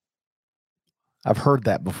 I've heard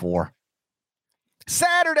that before.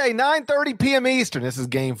 Saturday, 9:30 p.m. Eastern. This is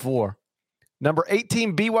game 4. Number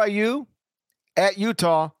 18 BYU at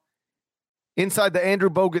Utah inside the Andrew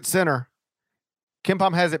Bogut Center.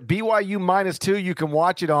 KenPom has it BYU -2. You can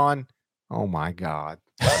watch it on. Oh my God.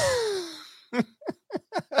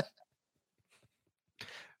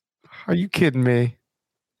 Are you kidding me?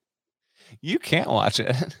 You can't watch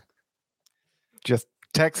it. Just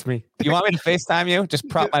text me. You want me to FaceTime you? Just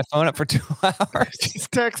prop my phone up for 2 hours.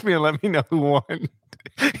 Just text me and let me know who won.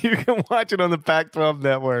 You can watch it on the Pac-12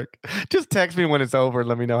 network. Just text me when it's over and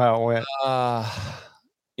let me know how it went.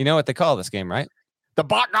 You know what they call this game, right? The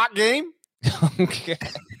Bot game? Okay.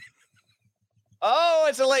 Oh,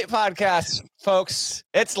 it's a late podcast, folks.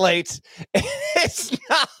 It's late. It's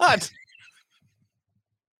not.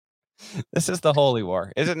 This is the Holy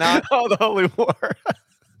War, is it not? Oh, the Holy War.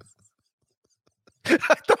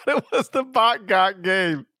 I thought it was the Bot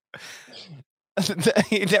game.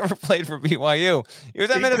 He never played for BYU. He was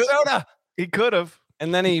at Minnesota. He could have.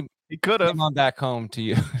 And then he could have came on back home to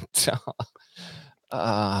Utah.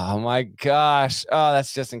 Oh my gosh. Oh,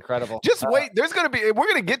 that's just incredible. Just wait. We're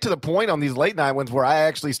going to get to the point on these late night ones where I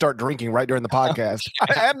actually start drinking right during the podcast.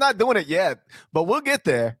 I'm not doing it yet, but we'll get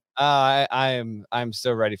there. I'm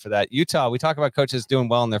so ready for that. Utah, we talk about coaches doing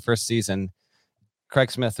well in their first season. Craig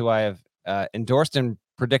Smith, who I have endorsed and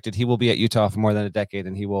predicted he will be at Utah for more than a decade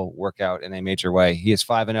and he will work out in a major way. He is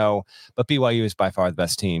 5-0, but BYU is by far the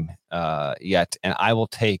best team yet. And I will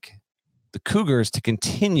take the Cougars to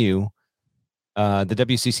continue the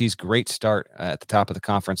WCC's great start at the top of the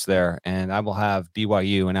conference there. And I will have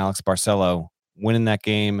BYU and Alex Barcelo winning that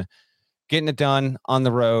game, getting it done on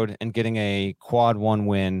the road and getting a quad 1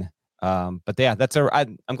 win. But yeah,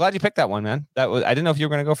 I'm glad you picked that one, man. I didn't know if you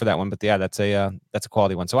were going to go for that one, but yeah, that's a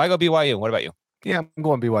quality one. So I go BYU. What about you? Yeah, I'm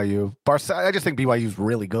going BYU. I just think BYU is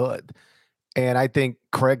really good. And I think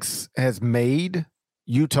Craig's has made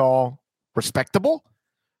Utah respectable.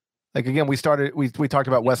 Like, again, we talked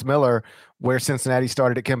about Wes Miller, where Cincinnati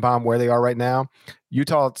started at KenPom, where they are right now.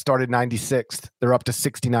 Utah started 96th. They're up to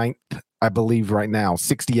 69th, I believe, right now.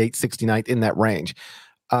 68th, 69th, in that range.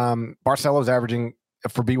 Barcelo's averaging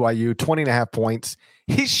for BYU 20.5 points.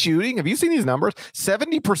 He's shooting, have you seen these numbers?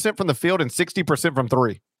 70% from the field and 60% from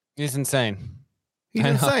 3. He's insane. He's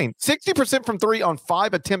insane. 60% from 3 on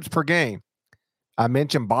 5 attempts per game. I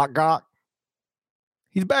mentioned Botgok.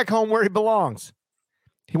 He's back home where he belongs.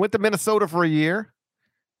 He went to Minnesota for a year,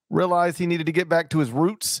 realized he needed to get back to his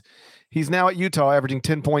roots. He's now at Utah, averaging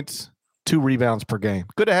 10 points, 2 rebounds per game.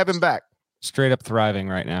 Good to have him back. Straight up thriving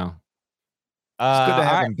right now. It's good to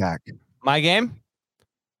have him back. My game?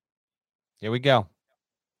 Here we go.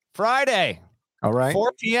 Friday. All right.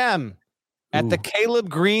 4 p.m. at the Caleb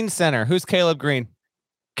Green Center. Who's Caleb Green?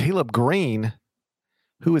 Caleb Green?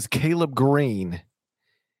 Who is Caleb Green?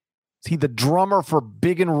 Is he the drummer for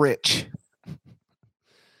Big and Rich?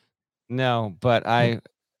 No, but I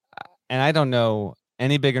don't know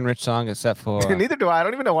any Big and Rich song except for neither do I. I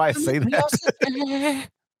don't even know why I say that. It's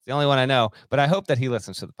the only one I know, but I hope that he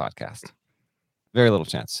listens to the podcast. Very little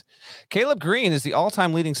chance. Caleb Green is the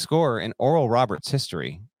all-time leading scorer in Oral Roberts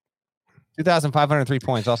history. 2,503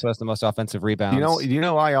 points. Also has the most offensive rebounds. You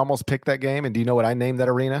know I almost picked that game, and do you know what I named that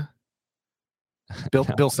arena?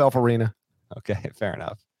 Bill Self Arena. Okay, fair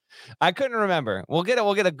enough. I couldn't remember. We'll get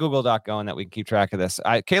a Google Doc going that we can keep track of this.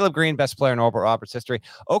 Caleb Green, best player in Oral Roberts history.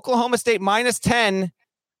 Oklahoma State -10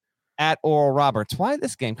 at Oral Roberts. Why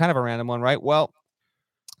this game? Kind of a random one, right? Well,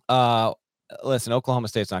 listen, Oklahoma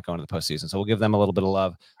State's not going to the postseason, so we'll give them a little bit of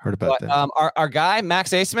love. Heard about that. Our guy, Max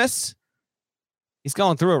Asmus, he's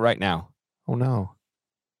going through it right now. Oh, no.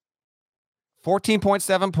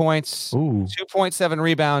 14.7 points, 2.7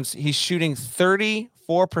 rebounds. He's shooting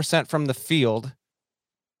 34% from the field.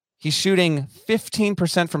 He's shooting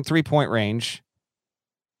 15% from three-point range.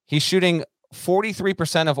 He's shooting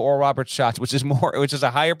 43% of Oral Roberts shots, which is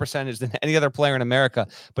a higher percentage than any other player in America.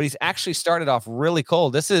 But he's actually started off really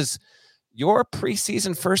cold. This is your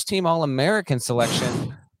preseason first-team All-American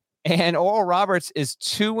selection, and Oral Roberts is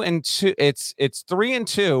 2-2. It's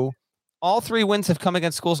 3-2. All 3 wins have come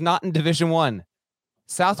against schools not in Division I.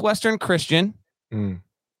 Southwestern Christian,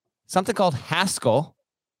 something called Haskell.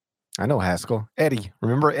 I know Haskell. Eddie.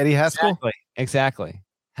 Remember Eddie Haskell? Exactly.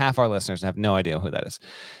 Half our listeners have no idea who that is.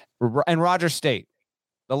 And Rogers State.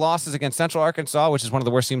 The loss is against Central Arkansas, which is one of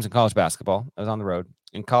the worst teams in college basketball. I was on the road.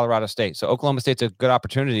 In Colorado State. So Oklahoma State's a good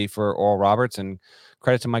opportunity for Oral Roberts, and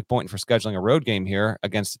credit to Mike Boynton for scheduling a road game here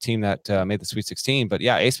against a team that made the Sweet 16. But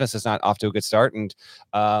yeah, Asmus is not off to a good start. And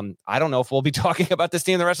I don't know if we'll be talking about this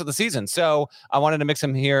team the rest of the season. So I wanted to mix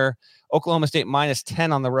them here. Oklahoma State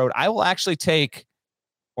 -10 on the road. I will actually take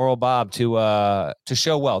Oral Bob to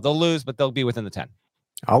show well. They'll lose, but they'll be within the 10.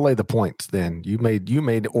 I'll lay the points then. You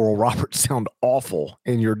made Oral Roberts sound awful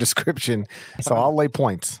in your description, so I'll lay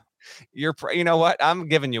points. You know what? I'm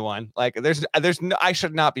giving you one. Like there's no, I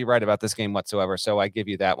should not be right about this game whatsoever. So I give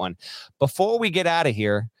you that one. Before we get out of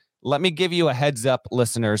here, let me give you a heads up,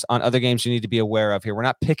 listeners, on other games you need to be aware of here. We're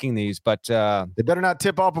not picking these, but they better not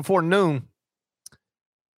tip off before noon.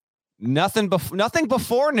 Nothing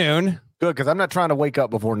before noon. Good, because I'm not trying to wake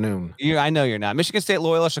up before noon. I know you're not. Michigan State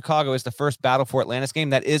Loyola Chicago is the first Battle for Atlantis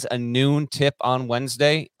game. That is a noon tip on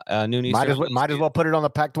Wednesday. Noon Eastern. Might as well put it on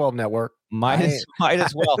the Pac-12 network. Might as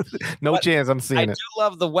well. No chance I'm seeing it. I do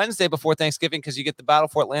love the Wednesday before Thanksgiving because you get the Battle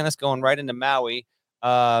for Atlantis going right into Maui.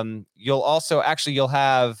 You'll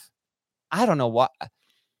have, I don't know what.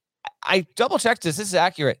 I double checked this. This is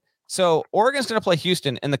accurate. So Oregon's going to play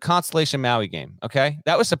Houston in the Constellation Maui game. Okay.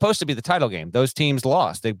 That was supposed to be the title game. Those teams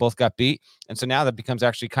lost. They both got beat. And so now that becomes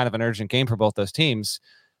actually kind of an urgent game for both those teams.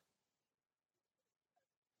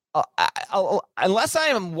 Unless I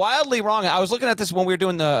am wildly wrong, I was looking at this when we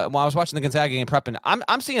were while I was watching the Gonzaga game prepping.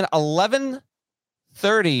 I'm seeing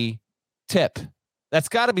 11:30 tip. That's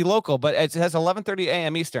got to be local, but it has 11:30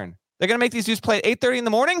 a.m. Eastern. They're going to make these dudes play at 8:30 in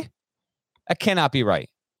the morning? That cannot be right.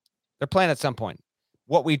 They're playing at some point.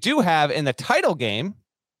 What we do have in the title game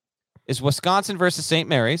is Wisconsin versus St.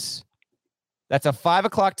 Mary's. That's a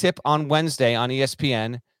 5:00 tip on Wednesday on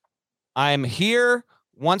ESPN. I'm here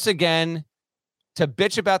once again to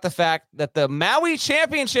bitch about the fact that the Maui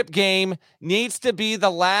championship game needs to be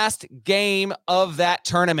the last game of that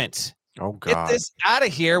tournament. Oh, God. Get this out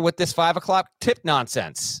of here with this 5:00 tip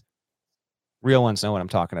nonsense. Real ones know what I'm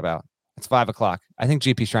talking about. It's 5:00. I think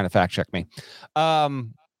GP's trying to fact check me.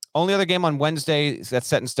 Only other game on Wednesday that's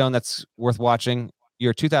set in stone that's worth watching.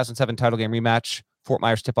 Your 2007 title game rematch, Fort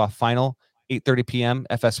Myers tip-off final, 8:30 p.m.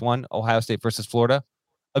 FS1, Ohio State versus Florida.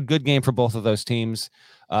 A good game for both of those teams.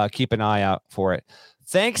 Keep an eye out for it.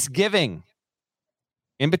 Thanksgiving,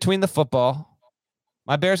 in between the football,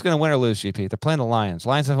 my Bears going to win or lose, GP. They're playing the Lions.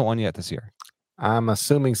 Lions haven't won yet this year. I'm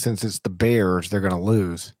assuming since it's the Bears, they're going to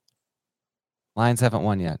lose. Lions haven't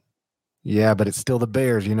won yet. Yeah, but it's still the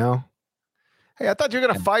Bears, you know? Hey, I thought you were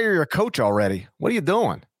going to fire your coach already. What are you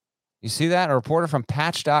doing? You see that? A reporter from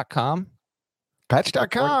Patch.com.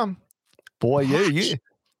 Patch.com. Boy, yeah.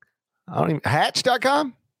 I don't even.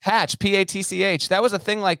 Hatch.com? Patch, P-A-T-C-H. That was a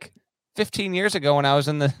thing like 15 years ago when I was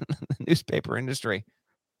in the newspaper industry.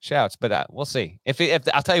 Shouts, but we'll see. If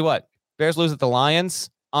I'll tell you what, Bears lose at the Lions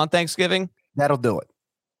on Thanksgiving. That'll do it.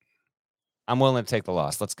 I'm willing to take the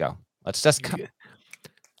loss. Let's go. Let's just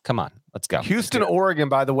come on. Let's go. Houston, Oregon,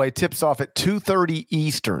 by the way, tips off at 2:30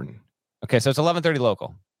 Eastern. Okay, so it's 11:30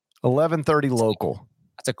 local. 11:30 local.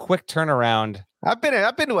 That's a quick turnaround. I've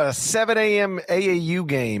been to a 7 a.m. AAU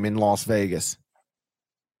game in Las Vegas.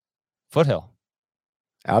 Foothill.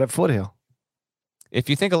 Out at Foothill. If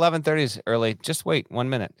you think 11:30 is early, just wait 1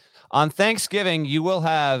 minute. On Thanksgiving, you will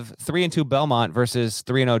have 3-2 Belmont versus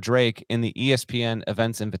 3-0 Drake in the ESPN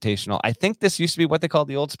Events Invitational. I think this used to be what they called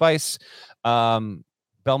the Old Spice.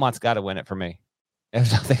 Belmont's got to win it for me.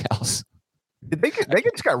 There's nothing else. They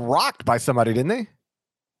just got rocked by somebody, didn't they?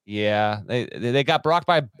 Yeah, they got rocked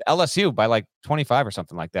by LSU by like 25 or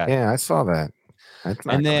something like that. Yeah, I saw that.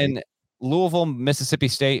 And then Louisville, Mississippi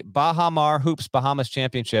State, Baha Mar Hoops Bahamas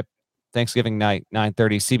Championship, Thanksgiving night,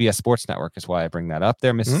 9:30, CBS Sports Network is why I bring that up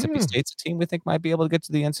there. Mississippi State's a team we think might be able to get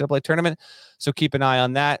to the NCAA tournament, so keep an eye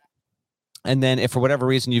on that. And then if for whatever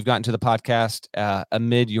reason you've gotten to the podcast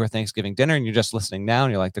amid your Thanksgiving dinner and you're just listening now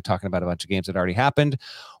and you're like, they're talking about a bunch of games that already happened,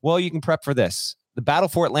 well, you can prep for this. The Battle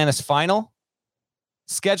for Atlantis final,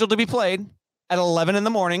 scheduled to be played at 11 in the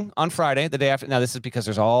morning on Friday, the day after. Now, this is because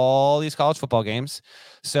there's all these college football games.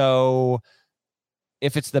 So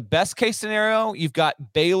if it's the best case scenario, you've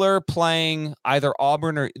got Baylor playing either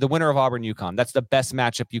Auburn or the winner of Auburn UConn. That's the best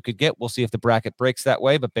matchup you could get. We'll see if the bracket breaks that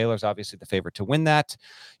way, but Baylor's obviously the favorite to win that.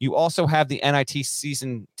 You also have the NIT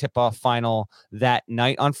season tip-off final that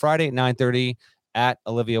night on Friday at 9:30 at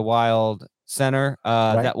Olivia Wilde Center.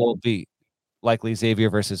 Right. That will be likely Xavier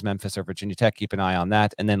versus Memphis or Virginia Tech. Keep an eye on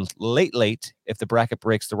that. And then late, if the bracket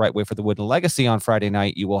breaks the right way for the Wooden Legacy on Friday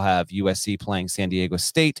night, you will have USC playing San Diego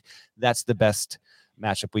State. That's the best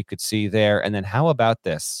matchup we could see there. And then how about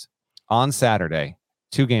this? On Saturday,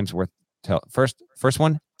 2 games worth. First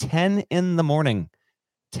one, 10 in the morning,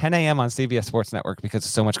 10 a.m. on CBS Sports Network because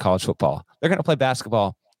of so much college football. They're going to play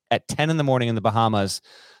basketball at 10 in the morning in the Bahamas,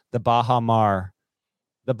 the Baha Mar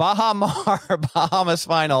Bahamas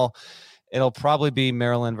final. It'll probably be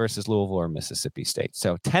Maryland versus Louisville or Mississippi State.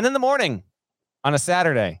 So 10 in the morning on a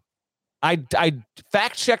Saturday. I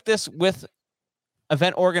fact checked this with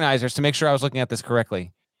event organizers to make sure I was looking at this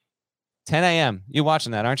correctly. 10 a.m. You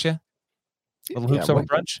watching that, aren't you? Little hoops over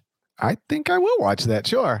brunch. I think I will watch that.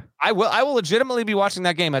 Sure. I will legitimately be watching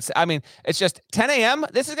that game. It's just 10 a.m.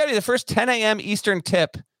 This is going to be the first 10 a.m. Eastern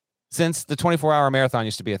tip since the 24-hour marathon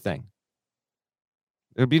used to be a thing.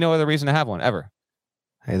 There'd be no other reason to have one ever.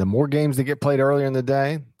 Hey, the more games that get played earlier in the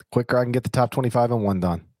day, the quicker I can get the top 25 and 1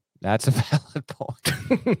 done. That's a valid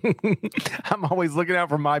point. I'm always looking out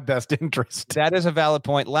for my best interest. That is a valid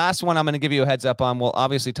point. Last one I'm going to give you a heads up on. We'll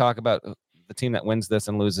obviously talk about the team that wins this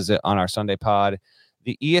and loses it on our Sunday pod.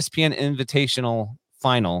 The ESPN Invitational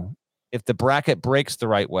Final, if the bracket breaks the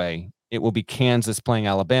right way, it will be Kansas playing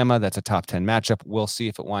Alabama. That's a top 10 matchup. We'll see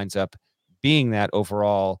if it winds up being that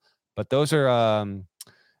overall. But those are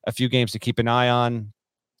a few games to keep an eye on.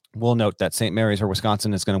 We'll note that St. Mary's or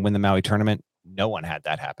Wisconsin is going to win the Maui tournament. No one had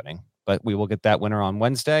that happening, but we will get that winner on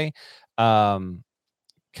Wednesday.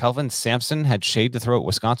 Kelvin Sampson had shade to throw at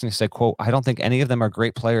Wisconsin. He said, quote, I don't think any of them are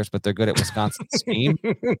great players, but they're good at Wisconsin's scheme.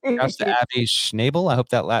 Shouts to Abby Schnabel. I hope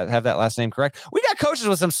that have that last name correct. We got coaches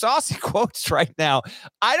with some saucy quotes right now.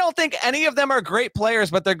 I don't think any of them are great players,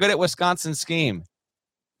 but they're good at Wisconsin's scheme.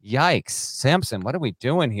 Yikes. Sampson, what are we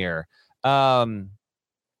doing here?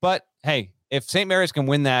 But hey, if St. Mary's can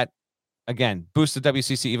win that, again, boost the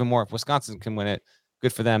WCC even more. If Wisconsin can win it,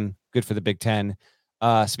 good for them. Good for the Big Ten.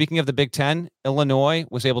 Speaking of the Big Ten, Illinois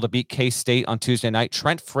was able to beat K-State on Tuesday night.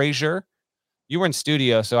 Trent Frazier, you were in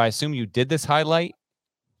studio, so I assume you did this highlight.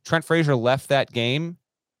 Trent Frazier left that game.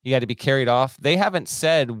 He had to be carried off. They haven't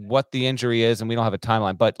said what the injury is, and we don't have a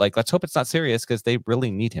timeline, but let's hope it's not serious because they really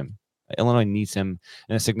need him. Illinois needs him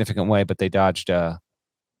in a significant way, but they dodged a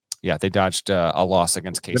loss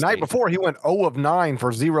against K-State. The night before, he went 0 of 9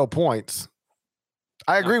 for 0 points.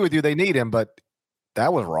 I agree with you. They need him, but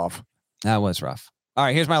that was rough. That was rough. All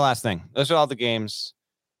right, here's my last thing. Those are all the games.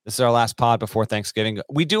 This is our last pod before Thanksgiving.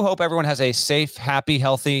 We do hope everyone has a safe, happy,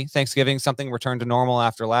 healthy Thanksgiving, something returned to normal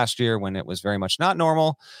after last year when it was very much not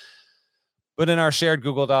normal. But in our shared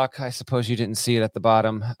Google Doc, I suppose you didn't see it at the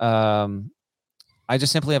bottom. I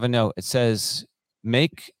just simply have a note. It says,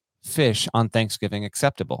 make fish on Thanksgiving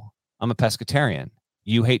acceptable. I'm a pescatarian.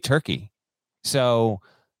 You hate turkey. So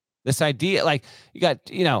this idea, you got,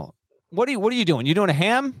 what are you doing? You doing a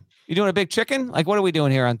ham? You doing a big chicken? What are we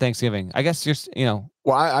doing here on Thanksgiving? I guess just,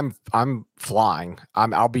 Well, I'm flying.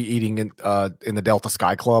 I'll be eating in the Delta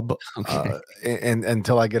Sky Club and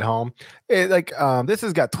until I get home. This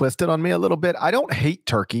has got twisted on me a little bit. I don't hate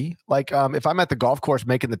turkey. If I'm at the golf course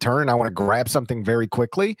making the turn and I want to grab something very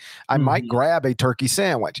quickly, I might grab a turkey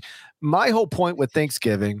sandwich. My whole point with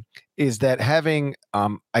Thanksgiving is that having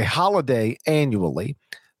a holiday annually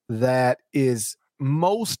that is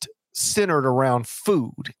most centered around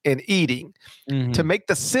food and eating, to make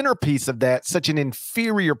the centerpiece of that such an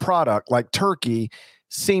inferior product like turkey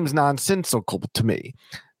seems nonsensical to me.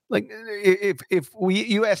 If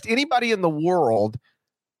you asked anybody in the world,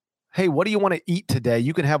 hey, what do you want to eat today?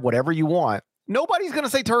 You can have whatever you want. Nobody's going to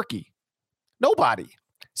say turkey. Nobody.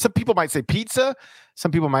 Some people might say pizza.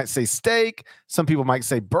 Some people might say steak. Some people might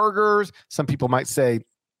say burgers. Some people might say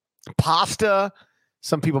pasta.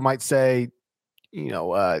 Some people might say,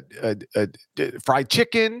 fried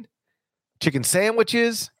chicken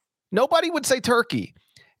sandwiches. Nobody would say turkey.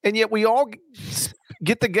 And yet we all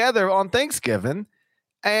get together on Thanksgiving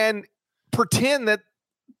and pretend that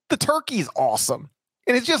the turkey's awesome.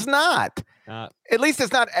 And it's just not. At least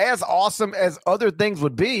it's not as awesome as other things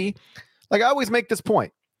would be. I always make this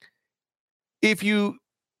point. If you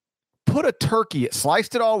put a turkey,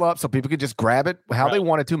 sliced it all up so people could just grab it how they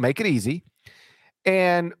wanted to, make it easy.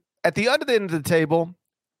 And at the other end of the table,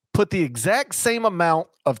 put the exact same amount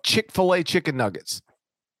of Chick-fil-A chicken nuggets.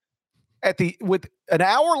 With an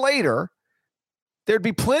hour later, there'd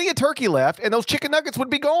be plenty of turkey left, and those chicken nuggets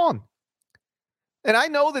would be gone. And I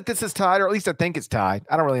know that this is tied, or at least I think it's tied.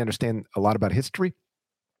 I don't really understand a lot about history.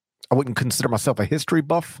 I wouldn't consider myself a history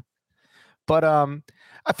buff. But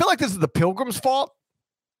I feel like this is the Pilgrims' fault.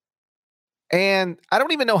 And I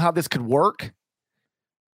don't even know how this could work.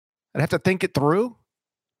 I'd have to think it through.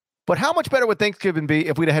 But how much better would Thanksgiving be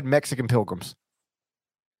if we'd have had Mexican pilgrims?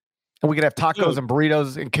 And we could have tacos and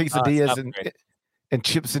burritos and quesadillas and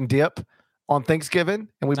chips and dip on Thanksgiving.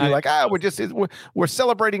 And we'd be we're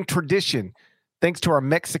celebrating tradition thanks to our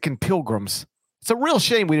Mexican pilgrims. It's a real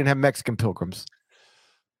shame we didn't have Mexican pilgrims.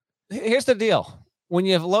 Here's the deal. When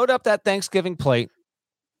you load up that Thanksgiving plate,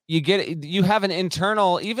 you have an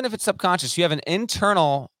internal, even if it's subconscious, you have an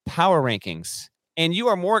internal power rankings, and you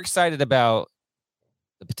are more excited about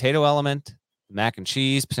the potato element, the mac and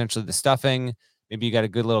cheese, potentially the stuffing. Maybe you got a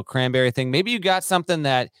good little cranberry thing. Maybe you got something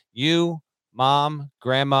that you, mom,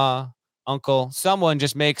 grandma, uncle, someone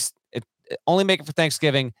just makes it, only make it for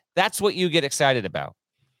Thanksgiving. That's what you get excited about.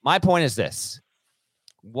 My point is this.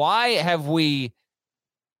 Why have we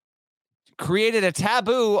created a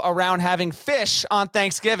taboo around having fish on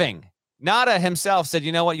Thanksgiving? Nada himself said,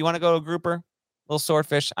 you know what? You want to go to a grouper? Little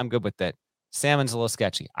swordfish? I'm good with it. Salmon's a little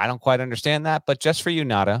sketchy. I don't quite understand that, but just for you,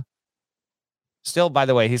 Nada. Still, by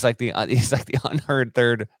the way, he's like the unheard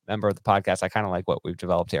third member of the podcast. I kind of like what we've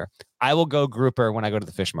developed here. I will go grouper when I go to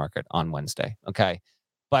the fish market on Wednesday. Okay.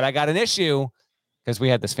 But I got an issue because we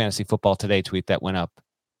had this Fantasy Football Today tweet that went up.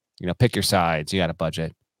 You know, pick your sides. You got a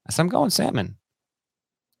budget. So I'm going salmon.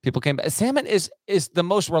 People came back. Salmon is the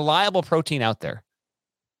most reliable protein out there.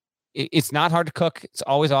 It's not hard to cook. It's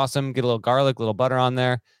always awesome. Get a little garlic, a little butter on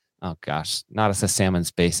there. Oh gosh, Nada says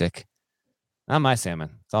salmon's basic. Not my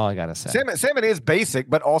salmon. That's all I gotta say. Salmon is basic,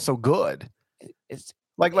 but also good. It's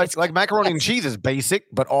like macaroni and cheese is basic,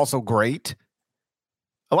 but also great.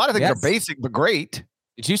 A lot of things are basic but great.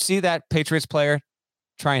 Did you see that Patriots player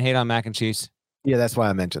try and hate on mac and cheese? Yeah, that's why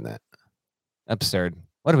I mentioned that. Absurd.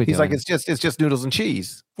 What are we doing? He's like, it's just noodles and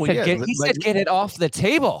cheese. Well, he said, get it off the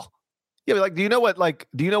table. Yeah, but do you know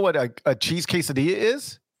what a cheese quesadilla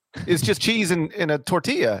is? It's just cheese in a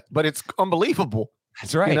tortilla, but it's unbelievable.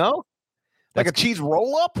 That's right. You know? Like a cheese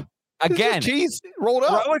roll up? Again. Cheese rolled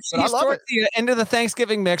up. Throw a cheese tortilla into the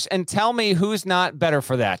Thanksgiving mix and tell me who's not better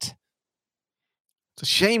for that. It's a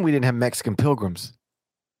shame we didn't have Mexican pilgrims.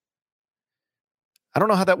 I don't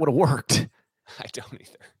know how that would have worked. I don't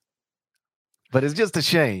either. But it's just a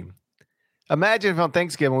shame. Imagine if on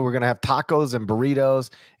Thanksgiving we were going to have tacos and burritos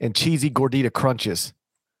and cheesy gordita crunches.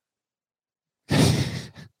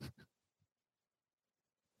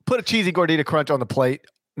 Put a cheesy gordita crunch on the plate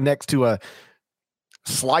next to a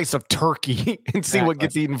slice of turkey and see what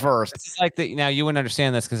gets eaten first. It's like that. Now you wouldn't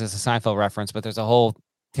understand this because it's a Seinfeld reference, but there's a whole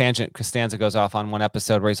tangent Costanza goes off on one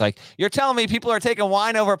episode where he's like, you're telling me people are taking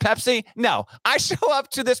wine over Pepsi? No, I show up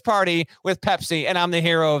to this party with Pepsi and I'm the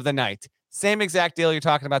hero of the night. Same exact deal you're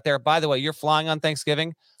talking about there. By the way, you're flying on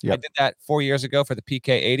Thanksgiving. Yep. I did that 4 years ago for the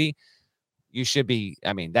PK80. You should be,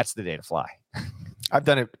 that's the day to fly. I've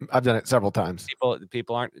done it several times.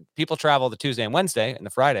 People travel the Tuesday and Wednesday and the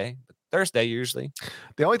Friday, but Thursday usually.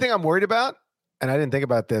 The only thing I'm worried about, and I didn't think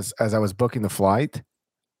about this as I was booking the flight,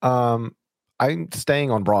 I'm staying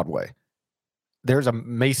on Broadway. There's a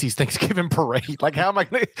Macy's Thanksgiving parade. Like, how am I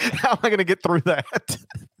gonna get through that?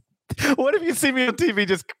 What if you see me on TV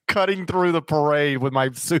just cutting through the parade with my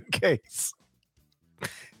suitcase,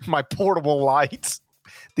 my portable lights,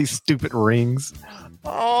 these stupid rings?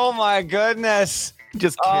 Oh my goodness!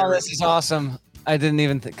 This is awesome. I didn't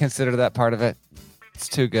even consider that part of it. It's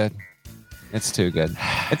too good. It's too good.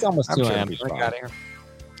 It's almost 2 a.m.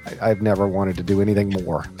 I've never wanted to do anything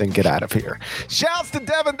more than get out of here. Shouts to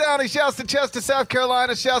Devin Downey. Shouts to Chester, South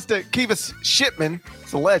Carolina. Shouts to Kivas Shipman.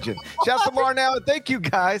 It's a legend. Shouts to Larnell. And thank you,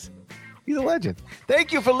 guys. He's a legend.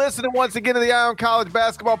 Thank you for listening once again to the Ion College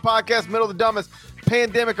Basketball Podcast, middle of the dumbest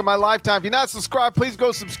pandemic of my lifetime. If you're not subscribed, please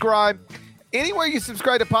go subscribe. Anywhere you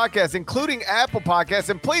subscribe to podcasts, including Apple Podcasts.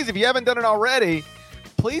 And please, if you haven't done it already,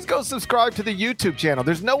 please go subscribe to the YouTube channel.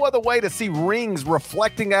 There's no other way to see rings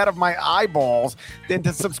reflecting out of my eyeballs than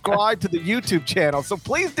to subscribe to the YouTube channel. So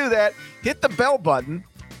please do that. Hit the bell button.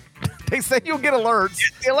 They say you'll get alerts.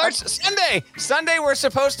 The alerts Sunday we're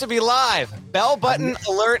supposed to be live. Bell button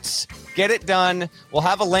alerts. Get it done. We'll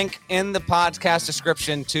have a link in the podcast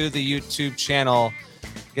description to the YouTube channel.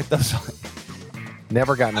 Get those.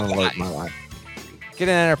 Never gotten an alert in my life. Get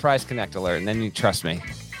an Enterprise Connect alert, and then you trust me,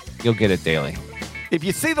 you'll get it daily. If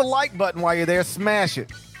you see the like button while you're there, smash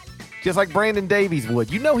it. Just like Brandon Davies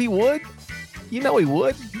would. You know he would.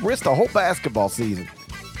 Risk the whole basketball season.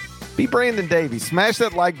 Be Brandon Davies. Smash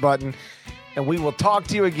that like button, and we will talk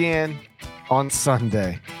to you again on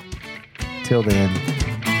Sunday. Till then,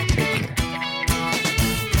 take care.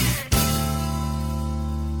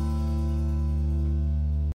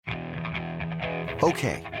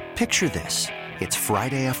 Okay, picture this. It's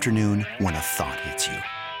Friday afternoon when a thought hits you.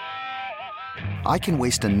 I can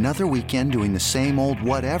waste another weekend doing the same old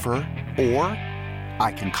whatever, or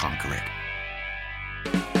I can conquer it.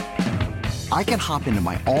 I can hop into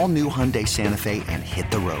my all-new Hyundai Santa Fe and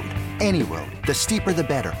hit the road. Any road. The steeper, the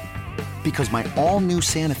better. Because my all-new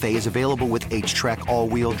Santa Fe is available with H-Track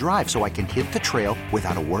all-wheel drive, so I can hit the trail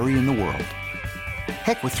without a worry in the world.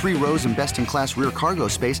 Heck, with 3 rows and best-in-class rear cargo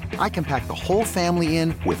space, I can pack the whole family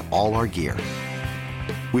in with all our gear.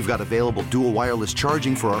 We've got available dual wireless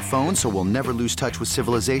charging for our phones, so we'll never lose touch with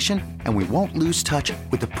civilization, and we won't lose touch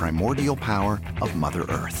with the primordial power of Mother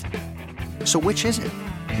Earth. So which is it?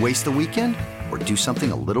 Waste the weekend or do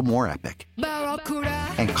something a little more epic?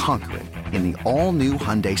 And conquer it in the all-new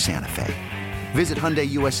Hyundai Santa Fe. Visit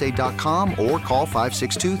HyundaiUSA.com or call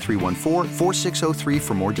 562-314-4603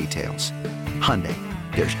 for more details. Hyundai,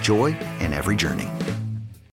 there's joy in every journey.